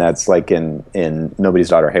 and that's like in Nobody's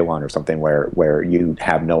Daughter Haewon or something where you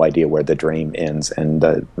have no idea where the dream ends and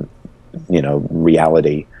the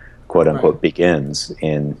reality quote unquote right. begins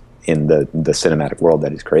in the cinematic world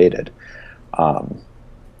that he's created.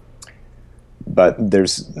 But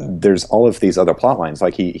there's all of these other plot lines.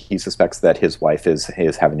 Like he suspects that his wife is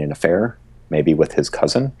having an affair, maybe with his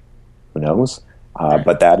cousin. Who knows? Right.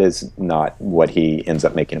 But that is not what he ends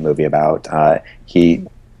up making a movie about.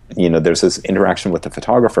 There's this interaction with the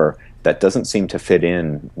photographer that doesn't seem to fit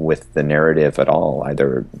in with the narrative at all.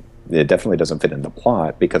 Either it definitely doesn't fit in the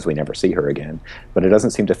plot because we never see her again, but it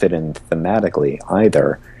doesn't seem to fit in thematically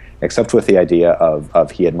either, except with the idea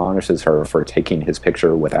of he admonishes her for taking his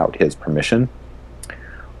picture without his permission,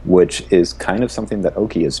 which is kind of something that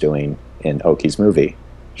Oki is doing in Oki's movie.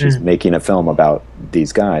 She's making a film about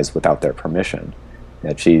these guys without their permission.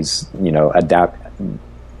 That she's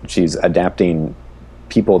adapting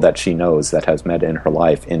people that she knows that has met in her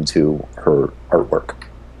life into her artwork,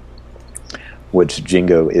 which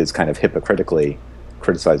Jingo is kind of hypocritically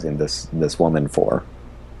criticizing this woman for.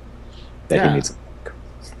 That he needs.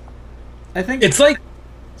 I think it's like.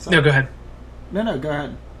 Sorry. No, go ahead. No, go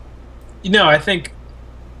ahead. I think.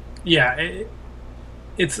 Yeah.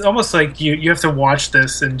 It's almost like you have to watch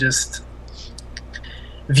this and just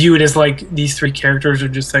view it as like these three characters are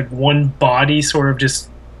just like one body, sort of just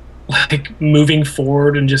like moving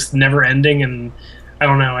forward and just never ending. And I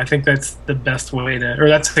don't know. I think that's the best way or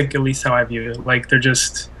that's like at least how I view it. Like they're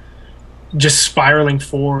just spiraling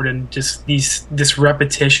forward, and just this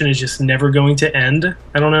repetition is just never going to end.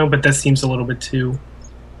 I don't know, but that seems a little bit too.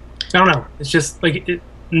 I don't know. It's just like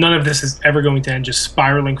none of this is ever going to end. Just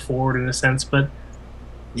spiraling forward in a sense, but.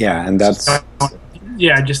 Yeah, and that's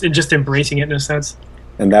just embracing it in a sense.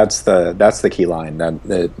 And that's the key line.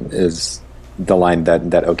 That is the line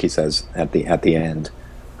that Oki says at the end,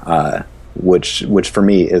 which for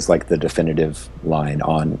me is like the definitive line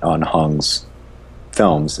on Hong's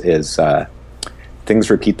films is things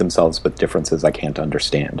repeat themselves with differences I can't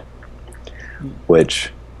understand, which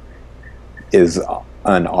is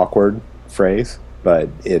an awkward phrase. But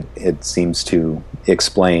it seems to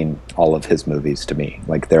explain all of his movies to me.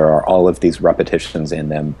 Like there are all of these repetitions in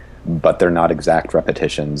them, but they're not exact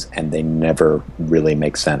repetitions, and they never really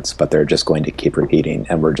make sense. But they're just going to keep repeating,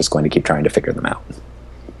 and we're just going to keep trying to figure them out.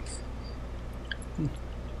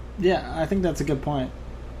 Yeah, I think that's a good point.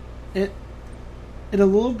 It a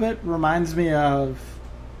little bit reminds me of,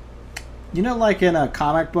 like in a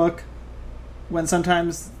comic book, when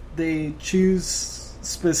sometimes they choose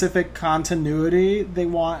specific continuity they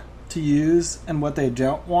want to use and what they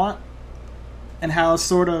don't want, and how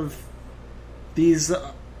sort of these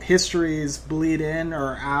histories bleed in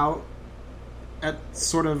or out at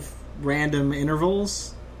sort of random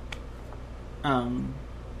intervals. I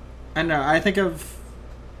don't know, I think of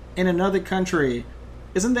in Another Country,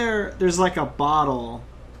 there's like a bottle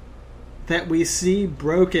that we see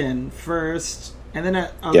broken first, and then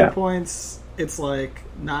at other points it's like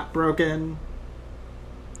not broken.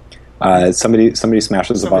 Somebody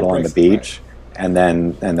smashes the bottle on the beach, right. and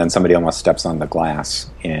then somebody almost steps on the glass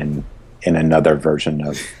in another version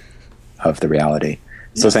of the reality.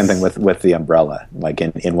 So same thing with the umbrella. Like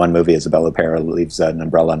in one movie, Isabella Huppert leaves an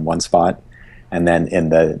umbrella in one spot, and then in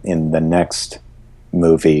the next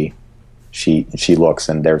movie, she looks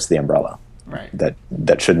and there's the umbrella. Right.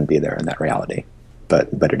 That shouldn't be there in that reality, but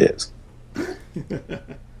it is.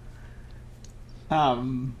 Yeah,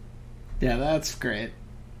 that's great.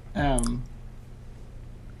 Let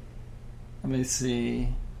me see.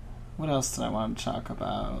 What else did I want to talk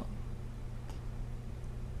about?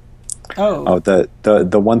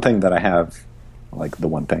 The one thing that I have, like the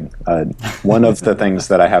one thing, one of the things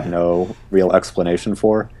that I have no real explanation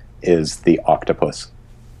for is the octopus.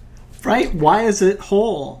 Right? Why is it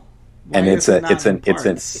whole? Why and it's it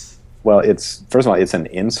first of all, it's an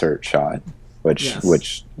insert shot, which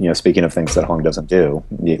speaking of things that Hong doesn't do,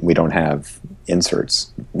 we don't have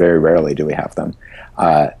inserts. Very rarely do we have them.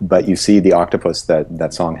 But you see the octopus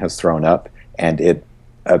that Song has thrown up, and it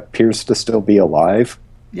appears to still be alive.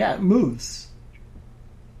 Yeah, it moves.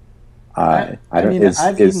 I've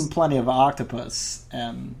eaten plenty of octopus,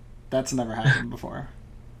 and that's never happened before.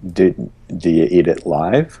 Do you eat it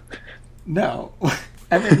live? No.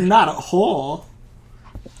 I mean, not whole.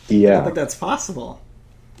 Yeah. I don't think that's possible.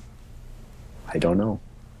 I don't know.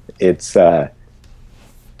 It's, do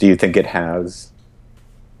you think it has,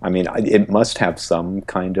 I mean, it must have some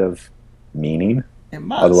kind of meaning. It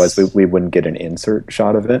must. Otherwise we wouldn't get an insert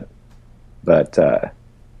shot of it. But,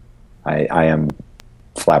 I am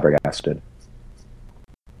flabbergasted.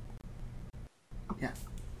 Yeah.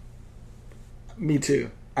 Me too.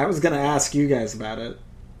 I was going to ask you guys about it.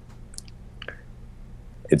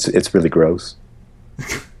 It's really gross.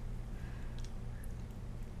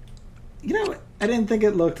 You know, I didn't think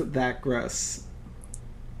it looked that gross.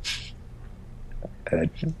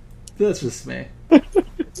 That's just me.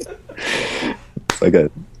 It's like a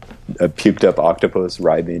puked up octopus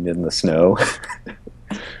writhing in the snow.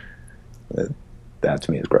 That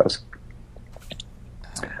to me is gross.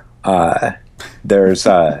 There's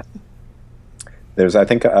I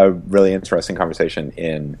think a really interesting conversation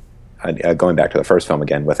in going back to the first film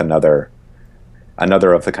again with another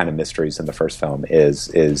of the kind of mysteries in the first film is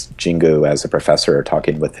Jingu as a professor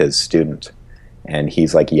talking with his student, and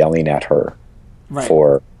he's like yelling at her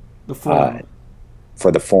for the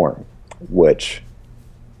form, which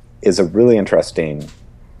is a really interesting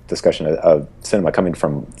discussion of cinema coming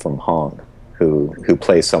from Hong, who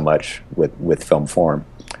plays so much with film form.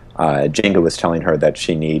 Jingu was telling her that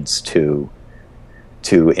she needs to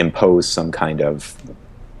impose some kind of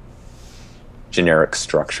generic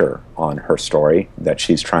structure on her story, that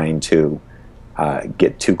she's trying to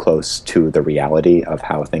get too close to the reality of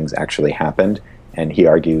how things actually happened. And he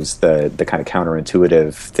argues the kind of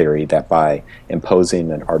counterintuitive theory that by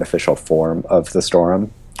imposing an artificial form of the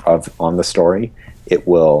story, it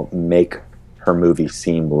will make her movie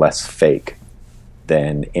seem less fake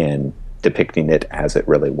than in depicting it as it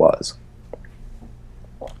really was.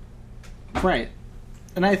 Right.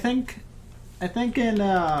 And I think in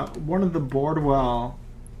one of the Boardwell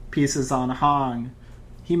pieces on Hong,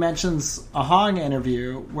 he mentions a Hong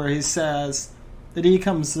interview where he says that he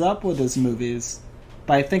comes up with his movies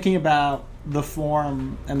by thinking about the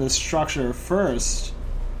form and the structure first,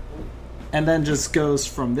 and then just goes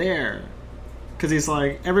from there. Because he's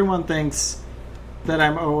like, everyone thinks that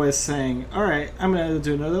I'm always saying, all right, I'm going to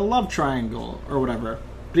do another love triangle or whatever.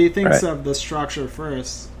 But he thinks of the structure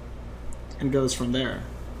first and goes from there.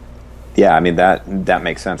 Yeah, I mean, that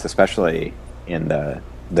makes sense, especially in the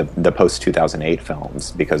post-2008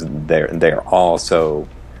 films, because they're all so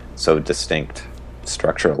distinct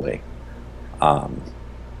structurally.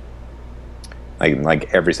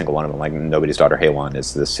 Like every single one of them, like Nobody's Daughter Haewon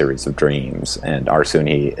is this series of dreams, and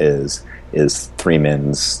Arsuni is three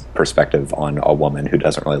men's perspective on a woman who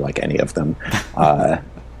doesn't really like any of them.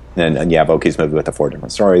 And you have Oki's movie with the four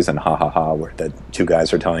different stories, and Ha Ha Ha, where the two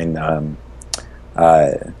guys are telling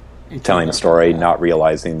a story, not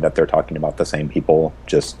realizing that they're talking about the same people,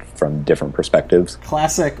 just from different perspectives.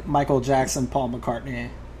 Classic Michael Jackson, Paul McCartney.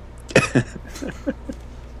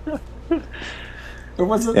 Or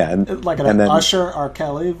was it like an Usher R.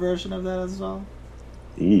 Kelly version of that as well?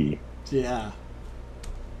 Yeah.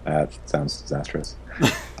 That sounds disastrous.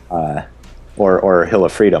 Or Hill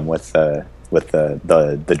of Freedom with the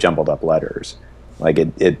jumbled up letters. Like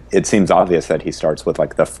it seems obvious that he starts with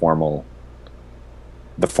like the formal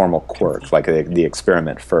quirk, like the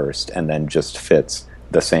experiment first, and then just fits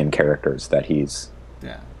the same characters that he's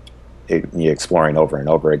exploring over and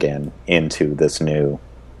over again into this new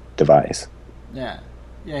device. Yeah,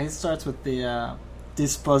 he starts with the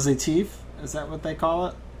dispositif. Is that what they call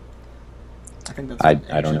it? I think that's what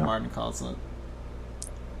Adrian Martin calls it.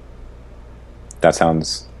 That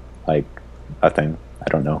sounds like a thing. I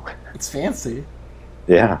don't know. It's fancy.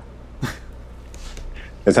 Yeah.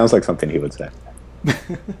 It sounds like something he would say.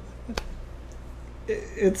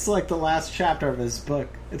 It's like the last chapter of his book.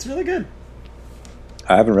 It's really good.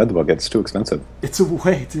 I haven't read the book. It's too expensive. It's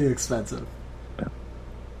way too expensive.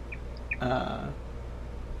 Yeah.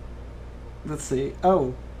 Let's see.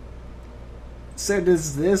 Oh. So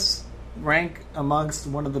does this rank amongst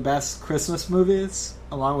one of the best Christmas movies?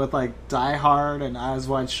 Along with, like, Die Hard and Eyes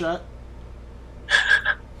Wide Shut?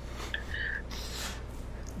 I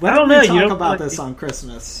don't know. We talk You don't about this on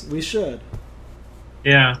Christmas. We should.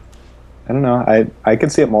 Yeah. I don't know. I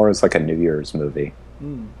could see it more as like a New Year's movie.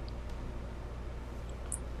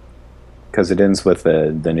 Because it ends with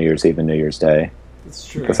the New Year's Eve and New Year's Day. That's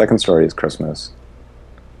true. The second story is Christmas.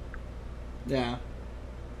 Yeah.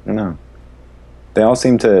 I don't know. They all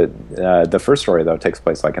seem to... the first story, though, takes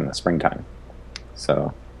place like in the springtime.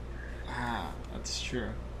 So... that's true.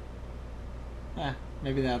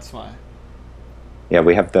 Maybe that's why. Yeah,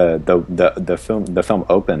 we have the film. The film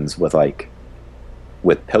opens with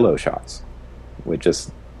pillow shots, with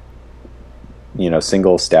just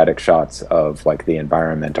single static shots of like the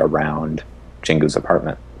environment around Jingu's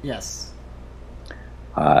apartment. Yes.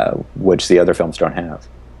 Which the other films don't have,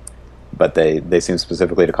 but they seem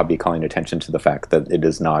specifically to be calling attention to the fact that it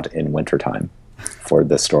is not in wintertime for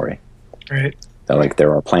this story. Right. That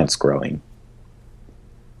there are plants growing.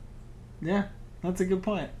 Yeah, that's a good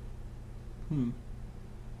point.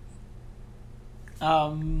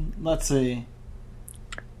 Let's see.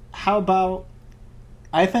 How about...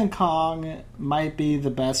 I think Hong might be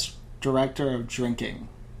the best director of drinking.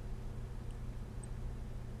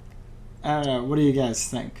 I don't know. What do you guys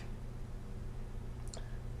think?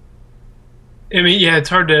 I mean, yeah, it's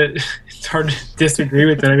hard to disagree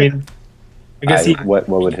with that. I mean, I guess what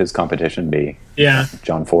would his competition be? Yeah.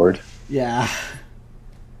 John Ford? Yeah.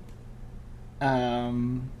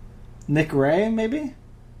 Nick Ray, maybe?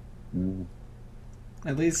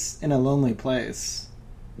 At least in A Lonely Place.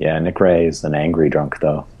 Yeah, Nick Ray is an angry drunk,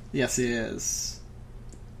 though. Yes, he is.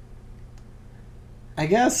 I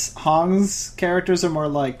guess Hong's characters are more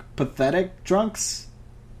like pathetic drunks.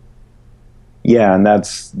 Yeah, and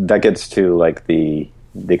that gets to like the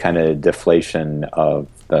kind of deflation of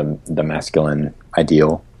the masculine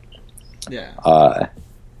ideal. Yeah.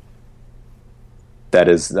 That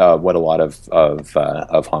is what a lot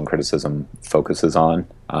of Hong criticism focuses on.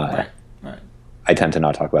 Right. I tend to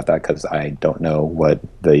not talk about that because I don't know what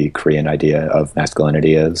the Korean idea of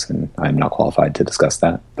masculinity is, and I'm not qualified to discuss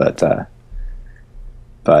that. But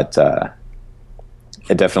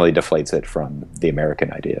it definitely deflates it from the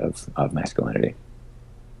American idea of masculinity.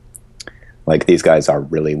 Like, these guys are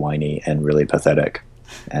really whiny and really pathetic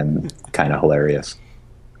and kind of hilarious.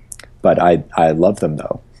 But I love them,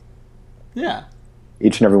 though. Yeah.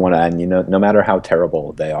 Each and every one, and no matter how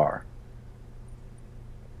terrible they are.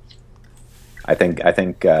 I don't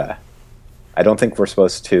think we're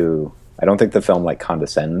supposed to. I don't think the film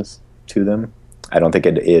condescends to them. I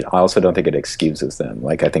also don't think it excuses them.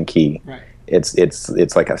 Like, I think Right.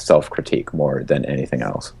 It's like a self-critique more than anything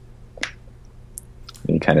else.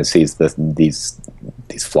 He kind of sees these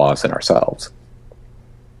flaws in ourselves.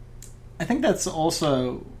 I think that's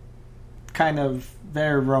also kind of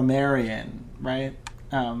very Romerian, right?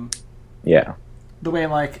 Yeah. The way,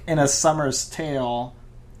 like, in A Summer's Tale,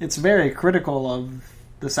 it's very critical of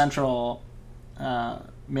the central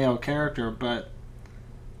male character, but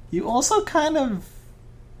you also kind of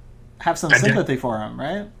have some sympathy for him,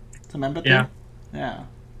 right? Some empathy? Yeah. Yeah.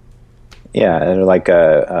 Yeah, and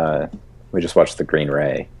we just watched The Green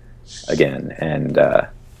Ray again, and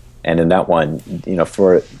in that one,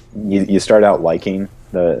 for you start out liking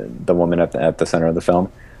the woman at the center of the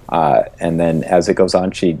film, and then as it goes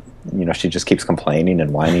on, she just keeps complaining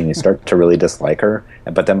and whining. You start to really dislike her,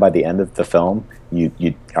 but then by the end of the film, you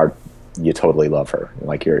totally love her.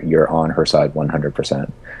 Like, you're on her side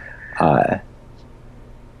 100%.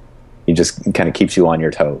 It just kind of keeps you on your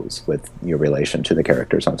toes with your relation to the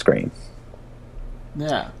characters on screen.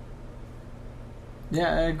 Yeah.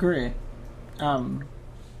 Yeah, I agree.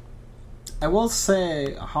 I will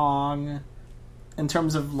say Hong, in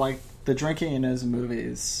terms of like the drinking in his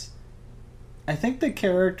movies, I think the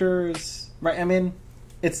characters, right? I mean,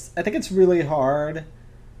 I think it's really hard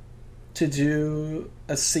to do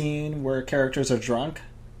a scene where characters are drunk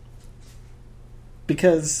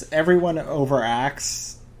because everyone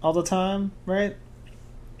overacts all the time, right?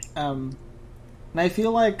 And I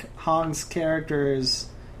feel like Hong's characters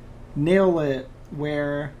nail it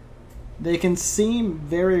where they can seem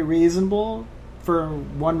very reasonable for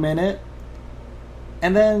 1 minute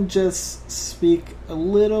and then just speak a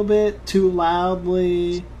little bit too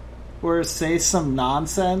loudly or say some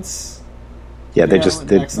nonsense. Yeah, they just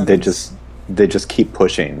they just keep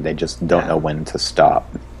pushing. They just don't know when to stop.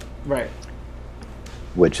 Right.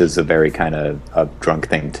 Which is a very kind of a drunk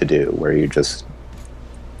thing to do, where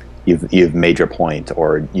you've made your point,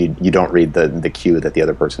 or you don't read the cue that the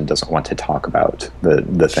other person doesn't want to talk about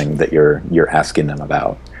the thing that you're asking them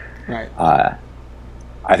about. Right.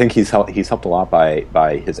 I think he's helped a lot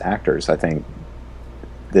by his actors. I think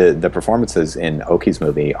the performances in Oki's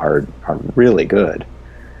movie are really good.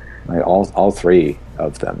 Like all three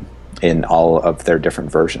of them in all of their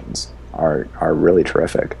different versions are really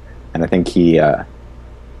terrific, and I think he's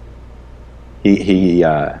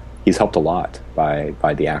helped a lot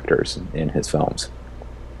by the actors in his films.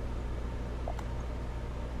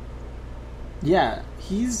 Yeah,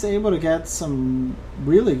 he's able to get some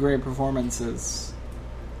really great performances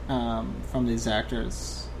from these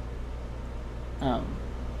actors.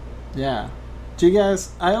 Yeah. Do you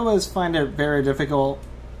guys... I always find it very difficult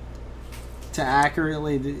to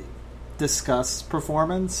accurately discuss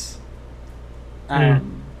performance. Yeah,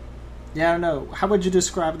 I don't know. How would you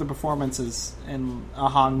describe the performances in a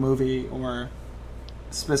Hong movie, or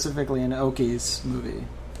specifically in Oki's movie?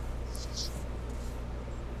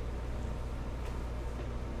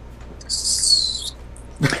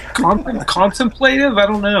 Contemplative? I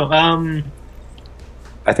don't know.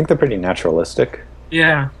 I think they're pretty naturalistic.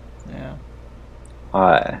 Yeah.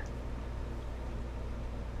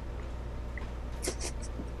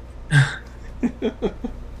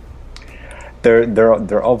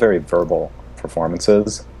 They're all very verbal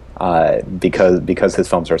performances, because his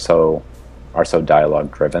films are so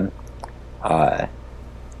dialogue driven. But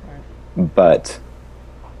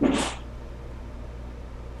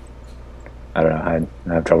I don't know.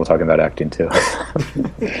 I have trouble talking about acting too.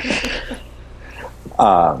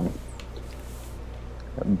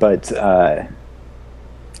 But I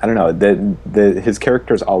don't know. His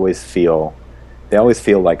characters always feel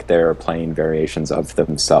like they're playing variations of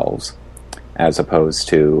themselves, as opposed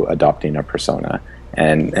to adopting a persona.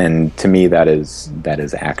 And to me, that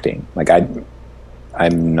is acting. Like I'm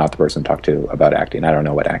not the person to talk to about acting. I don't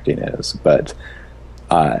know what acting is, but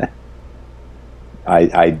I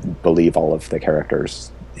believe all of the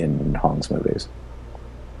characters in Hong's movies.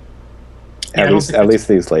 Yeah, at least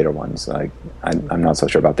these later ones. I'm not so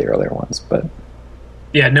sure about the earlier ones, but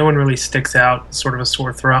yeah, no one really sticks out. Sort of a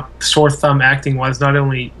sore thumb acting wise, not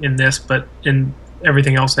only in this but in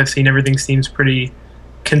everything else I've seen. Everything seems pretty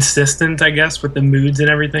consistent, I guess, with the moods and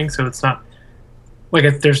everything. So it's not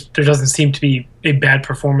like there doesn't seem to be a bad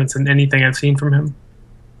performance in anything I've seen from him.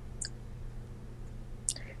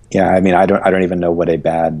 Yeah, I mean, I don't even know what a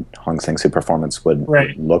bad Hong Sangsoo performance would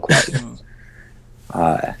look like.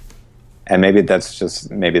 And maybe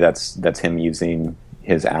that's him using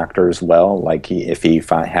his actors well. Like if he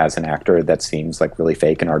has an actor that seems like really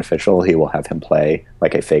fake and artificial, he will have him play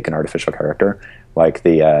like a fake and artificial character, like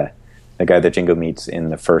the guy that Jingo meets in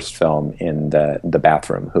the first film in the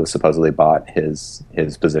bathroom, who supposedly bought his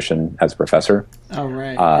position as professor. Oh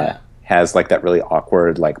right. Yeah. Has like that really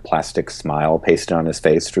awkward like plastic smile pasted on his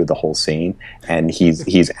face through the whole scene, and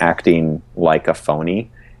he's acting like a phony.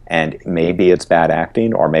 And maybe it's bad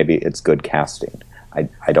acting, or maybe it's good casting. I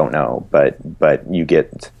don't know, but you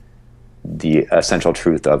get the essential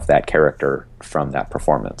truth of that character from that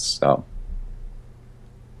performance. So,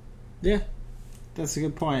 yeah, that's a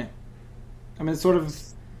good point. I mean, it sort of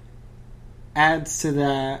adds to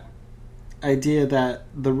that idea that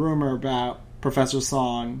the rumor about Professor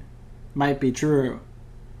Song might be true.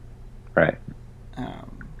 Right.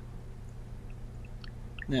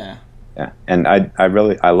 Yeah. Yeah, and I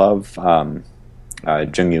love Jung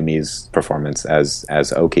Yoo-mi's performance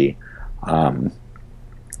as Oki,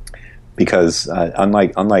 because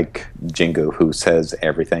unlike Jingu, who says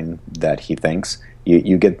everything that he thinks,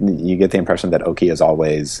 you get the impression that Oki is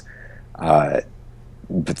always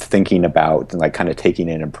thinking about, like, kind of taking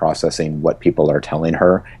in and processing what people are telling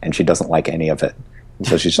her, and she doesn't like any of it. And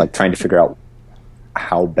so she's like trying to figure out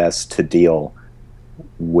how best to deal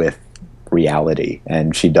with reality,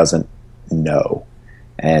 and she doesn't know.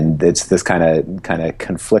 And it's this kind of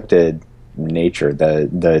conflicted nature,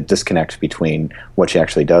 the disconnect between what she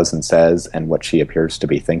actually does and says and what she appears to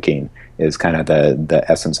be thinking is kind of the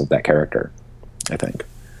essence of that character, I think.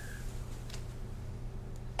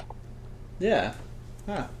 Yeah.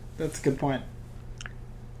 That's a good point.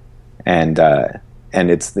 And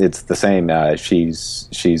it's the same. She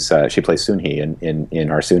plays Soon-hee in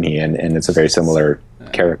our Soon-hee, and it's a very similar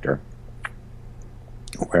character,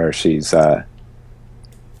 where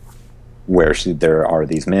there are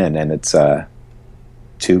these men, and it's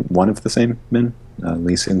one of the same men,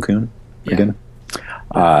 Lee Seung-kun again,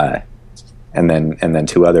 and then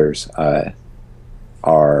two others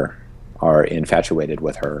are are infatuated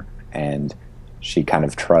with her, and she kind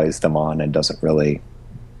of tries them on and doesn't really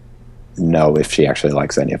know if she actually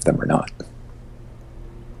likes any of them or not.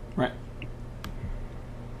 Right.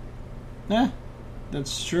 Yeah,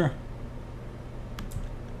 that's true.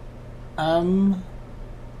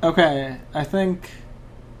 Okay, I think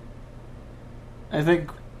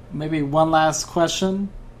maybe one last question.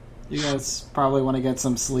 You guys probably want to get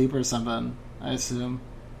some sleep or something, I assume.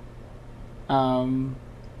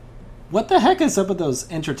 What the heck is up with those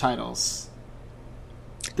intertitles?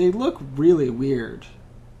 They look really weird.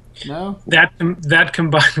 No? That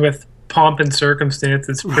combined with pomp and circumstance,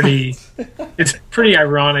 it's pretty it's pretty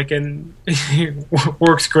ironic and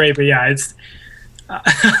works great. But yeah, it's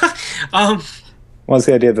Well, it's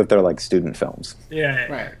the idea that they're like student films. yeah.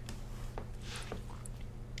 Right.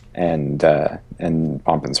 And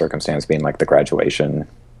pomp and circumstance being like the graduation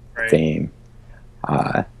theme.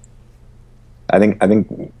 I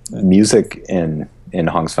think music in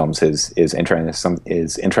Hong's films is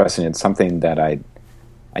interesting. It's something that I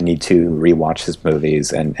need to rewatch his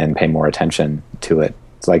movies and pay more attention to it.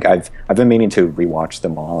 It's like I've been meaning to rewatch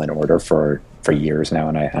them all in order for years now,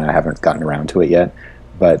 and I haven't gotten around to it yet.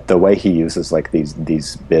 But the way he uses like these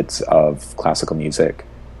bits of classical music,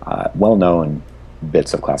 well-known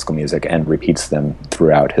bits of classical music, and repeats them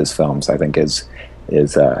throughout his films, I think is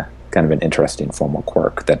kind of an interesting formal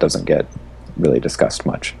quirk that doesn't get really discussed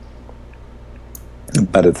much.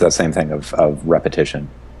 But it's the same thing of repetition.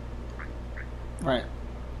 Right.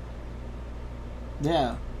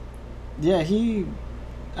 Yeah. Yeah,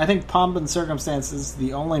 I think Pomp and Circumstance is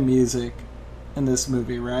the only music in this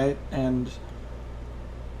movie, right? And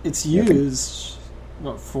it's used,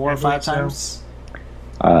 what, 4 or 5 times?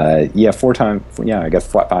 Yeah, 4 times. Yeah, I guess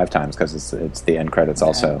 5 times because it's the end credits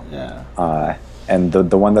also. Yeah. And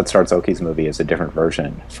the one that starts Oki's movie is a different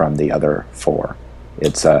version from the other 4.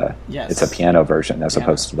 It's a piano version as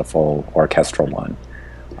opposed to the full orchestral one.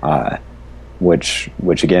 Which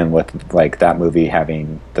again, with like that movie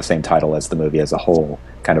having the same title as the movie as a whole,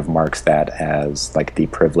 kind of marks that as like the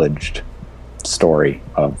privileged story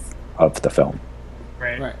of the film.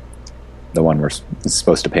 Right. The one we're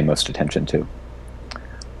supposed to pay most attention to.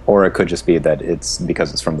 Or it could just be that it's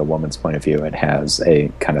because it's from the woman's point of view, it has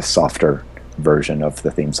a kind of softer version of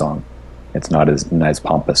the theme song. It's not as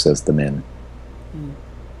pompous as the men.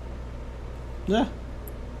 Yeah.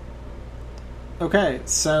 Okay,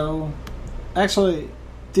 so actually,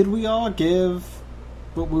 did we all give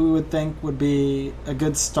what we would think would be a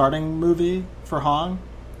good starting movie for Hong?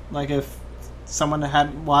 Like if someone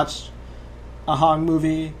hadn't watched a Hong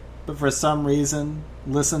movie, but for some reason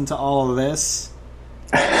listened to all of this.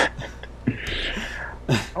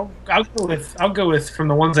 I'll go with from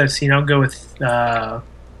the ones I've seen. I'll go with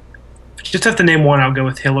just have to name one. I'll go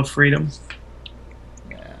with Hill of Freedom.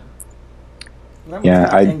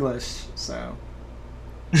 Yeah, English. So.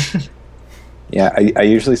 Yeah, I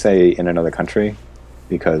usually say In Another Country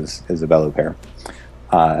because Isabelle Huppert.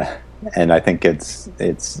 And I think it's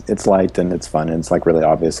light and it's fun and it's like really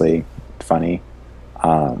obviously funny.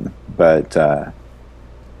 But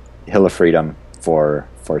Hill of Freedom for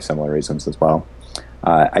similar reasons as well.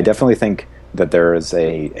 I definitely think that there is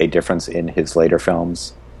a difference in his later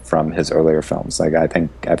films from his earlier films. Like I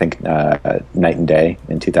think Night and Day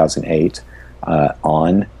in 2008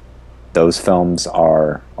 on those films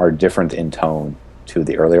are different in tone to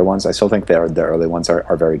the earlier ones. I still think the early ones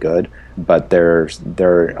are very good, but they're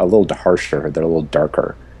a little harsher. They're a little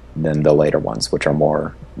darker than the later ones, which are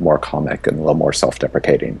more comic and a little more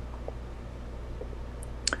self-deprecating.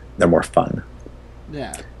 They're more fun.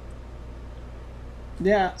 Yeah.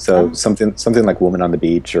 Yeah. So something like Woman on the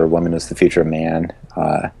Beach or Woman is the Future of Man,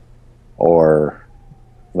 or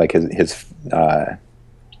like his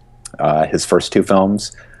first 2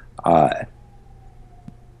 films. I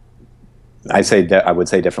would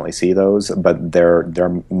say definitely see those, but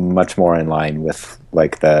they're much more in line with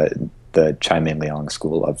like the Chai Min Liang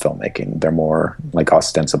school of filmmaking. They're more like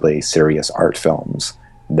ostensibly serious art films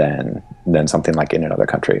than something like In Another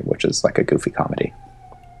Country, which is like a goofy comedy.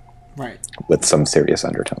 Right. With some serious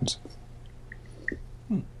undertones.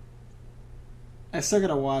 I still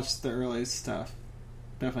gotta watch the early stuff.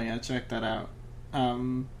 Definitely gotta check that out.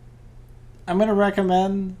 I'm gonna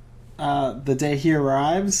recommend The Day He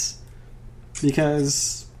Arrives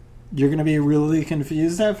because you're gonna be really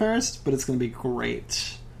confused at first, but it's gonna be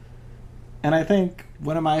great. And I think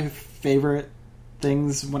one of my favorite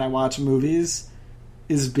things when I watch movies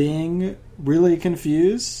is being really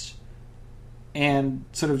confused and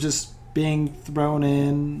sort of just being thrown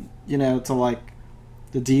in, to like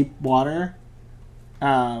the deep water.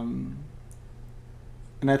 And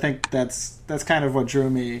I think that's kind of what drew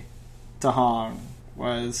me to Hong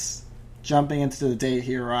was jumping into the date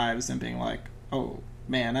he arrives and being like, "Oh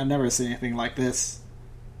man, I've never seen anything like this."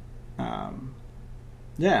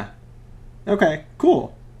 Yeah. Okay.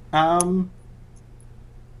 Cool. Do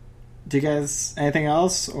you guys anything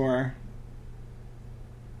else or?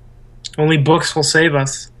 Only books will save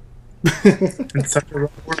us. In such a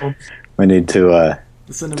rough world. We need to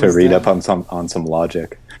read dead. up on some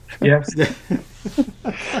logic. Yes.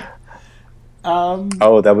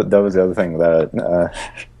 Oh, that was the other thing.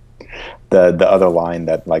 The other line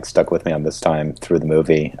that like stuck with me on this time through the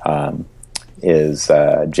movie is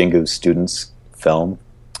Jingu's students' film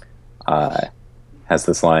has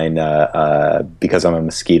this line, because I'm a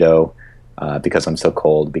mosquito, because I'm so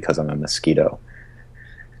cold, because I'm a mosquito,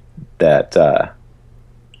 that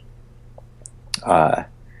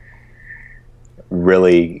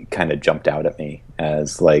really kind of jumped out at me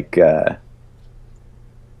as like, I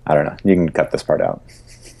don't know, you can cut this part out.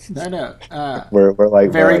 No. We're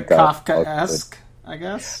like very we're like, Kafka-esque, I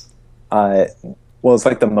guess. Well, it's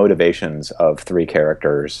like the motivations of three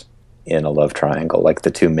characters in a love triangle. Like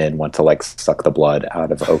the two men want to like suck the blood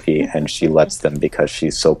out of Oki, and she lets them because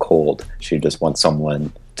she's so cold. She just wants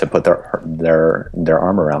someone to put their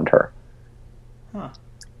arm around her. Huh.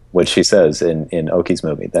 Which she says in Oki's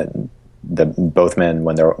movie that both men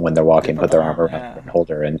when they're walking put their arm around her and hold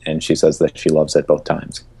her, and she says that she loves it both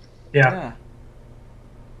times. Yeah.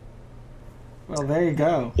 Well, there you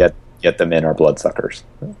go. Yet the men are bloodsuckers,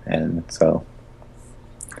 and so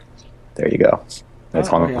there you go. That's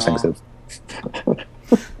Hong Sangsoo.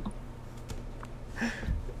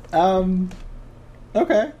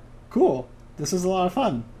 Okay, cool. This was a lot of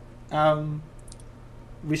fun.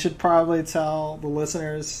 We should probably tell the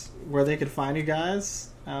listeners where they could find you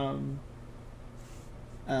guys.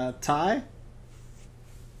 Ty,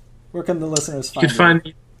 where can the listeners find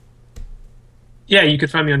you? You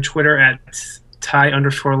could find me on Twitter at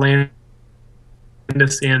Ty_Landis,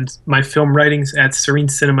 and my film writings at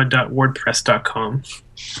serenecinema.wordpress.com.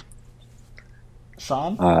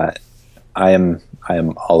 Sean? I am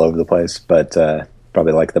all over the place, but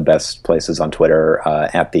probably like the best places on Twitter,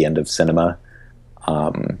 at the end of cinema,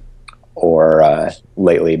 or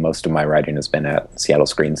lately most of my writing has been at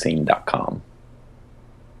seattlescreenscene.com.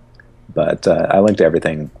 But I link to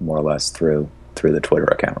everything more or less through the Twitter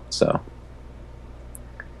account. So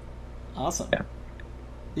awesome.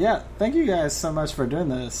 Yeah, thank you guys so much for doing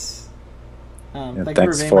this. Thank you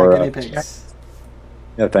for being my guinea pigs.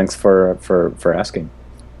 Yeah, thanks for asking.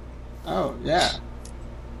 Oh, yeah.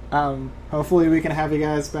 Hopefully we can have you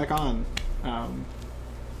guys back on.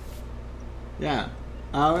 Yeah.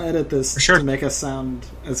 I'll edit this to make us sound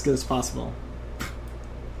as good as possible.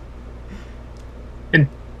 And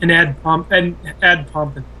add pomp and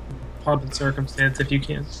circumstance if you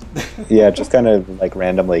can. Yeah, just kind of like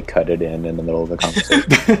randomly cut it in the middle of the conversation.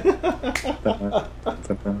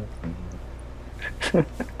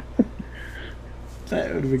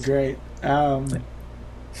 That would be great.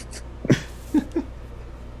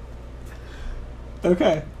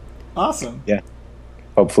 Okay, awesome. Yeah,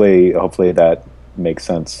 hopefully that makes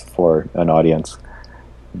sense for an audience.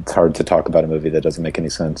 It's hard to talk about a movie that doesn't make any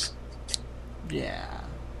sense. Yeah.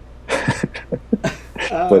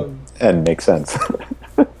 And make sense.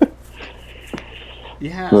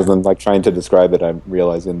 Yeah. Rather than like trying to describe it, I'm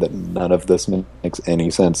realizing that none of this makes any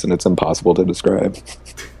sense, and it's impossible to describe.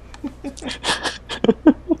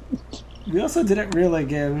 We also didn't really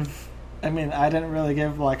give. I didn't really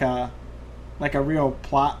give like a real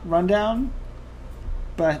plot rundown,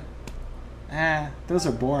 but those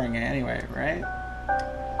are boring anyway, right?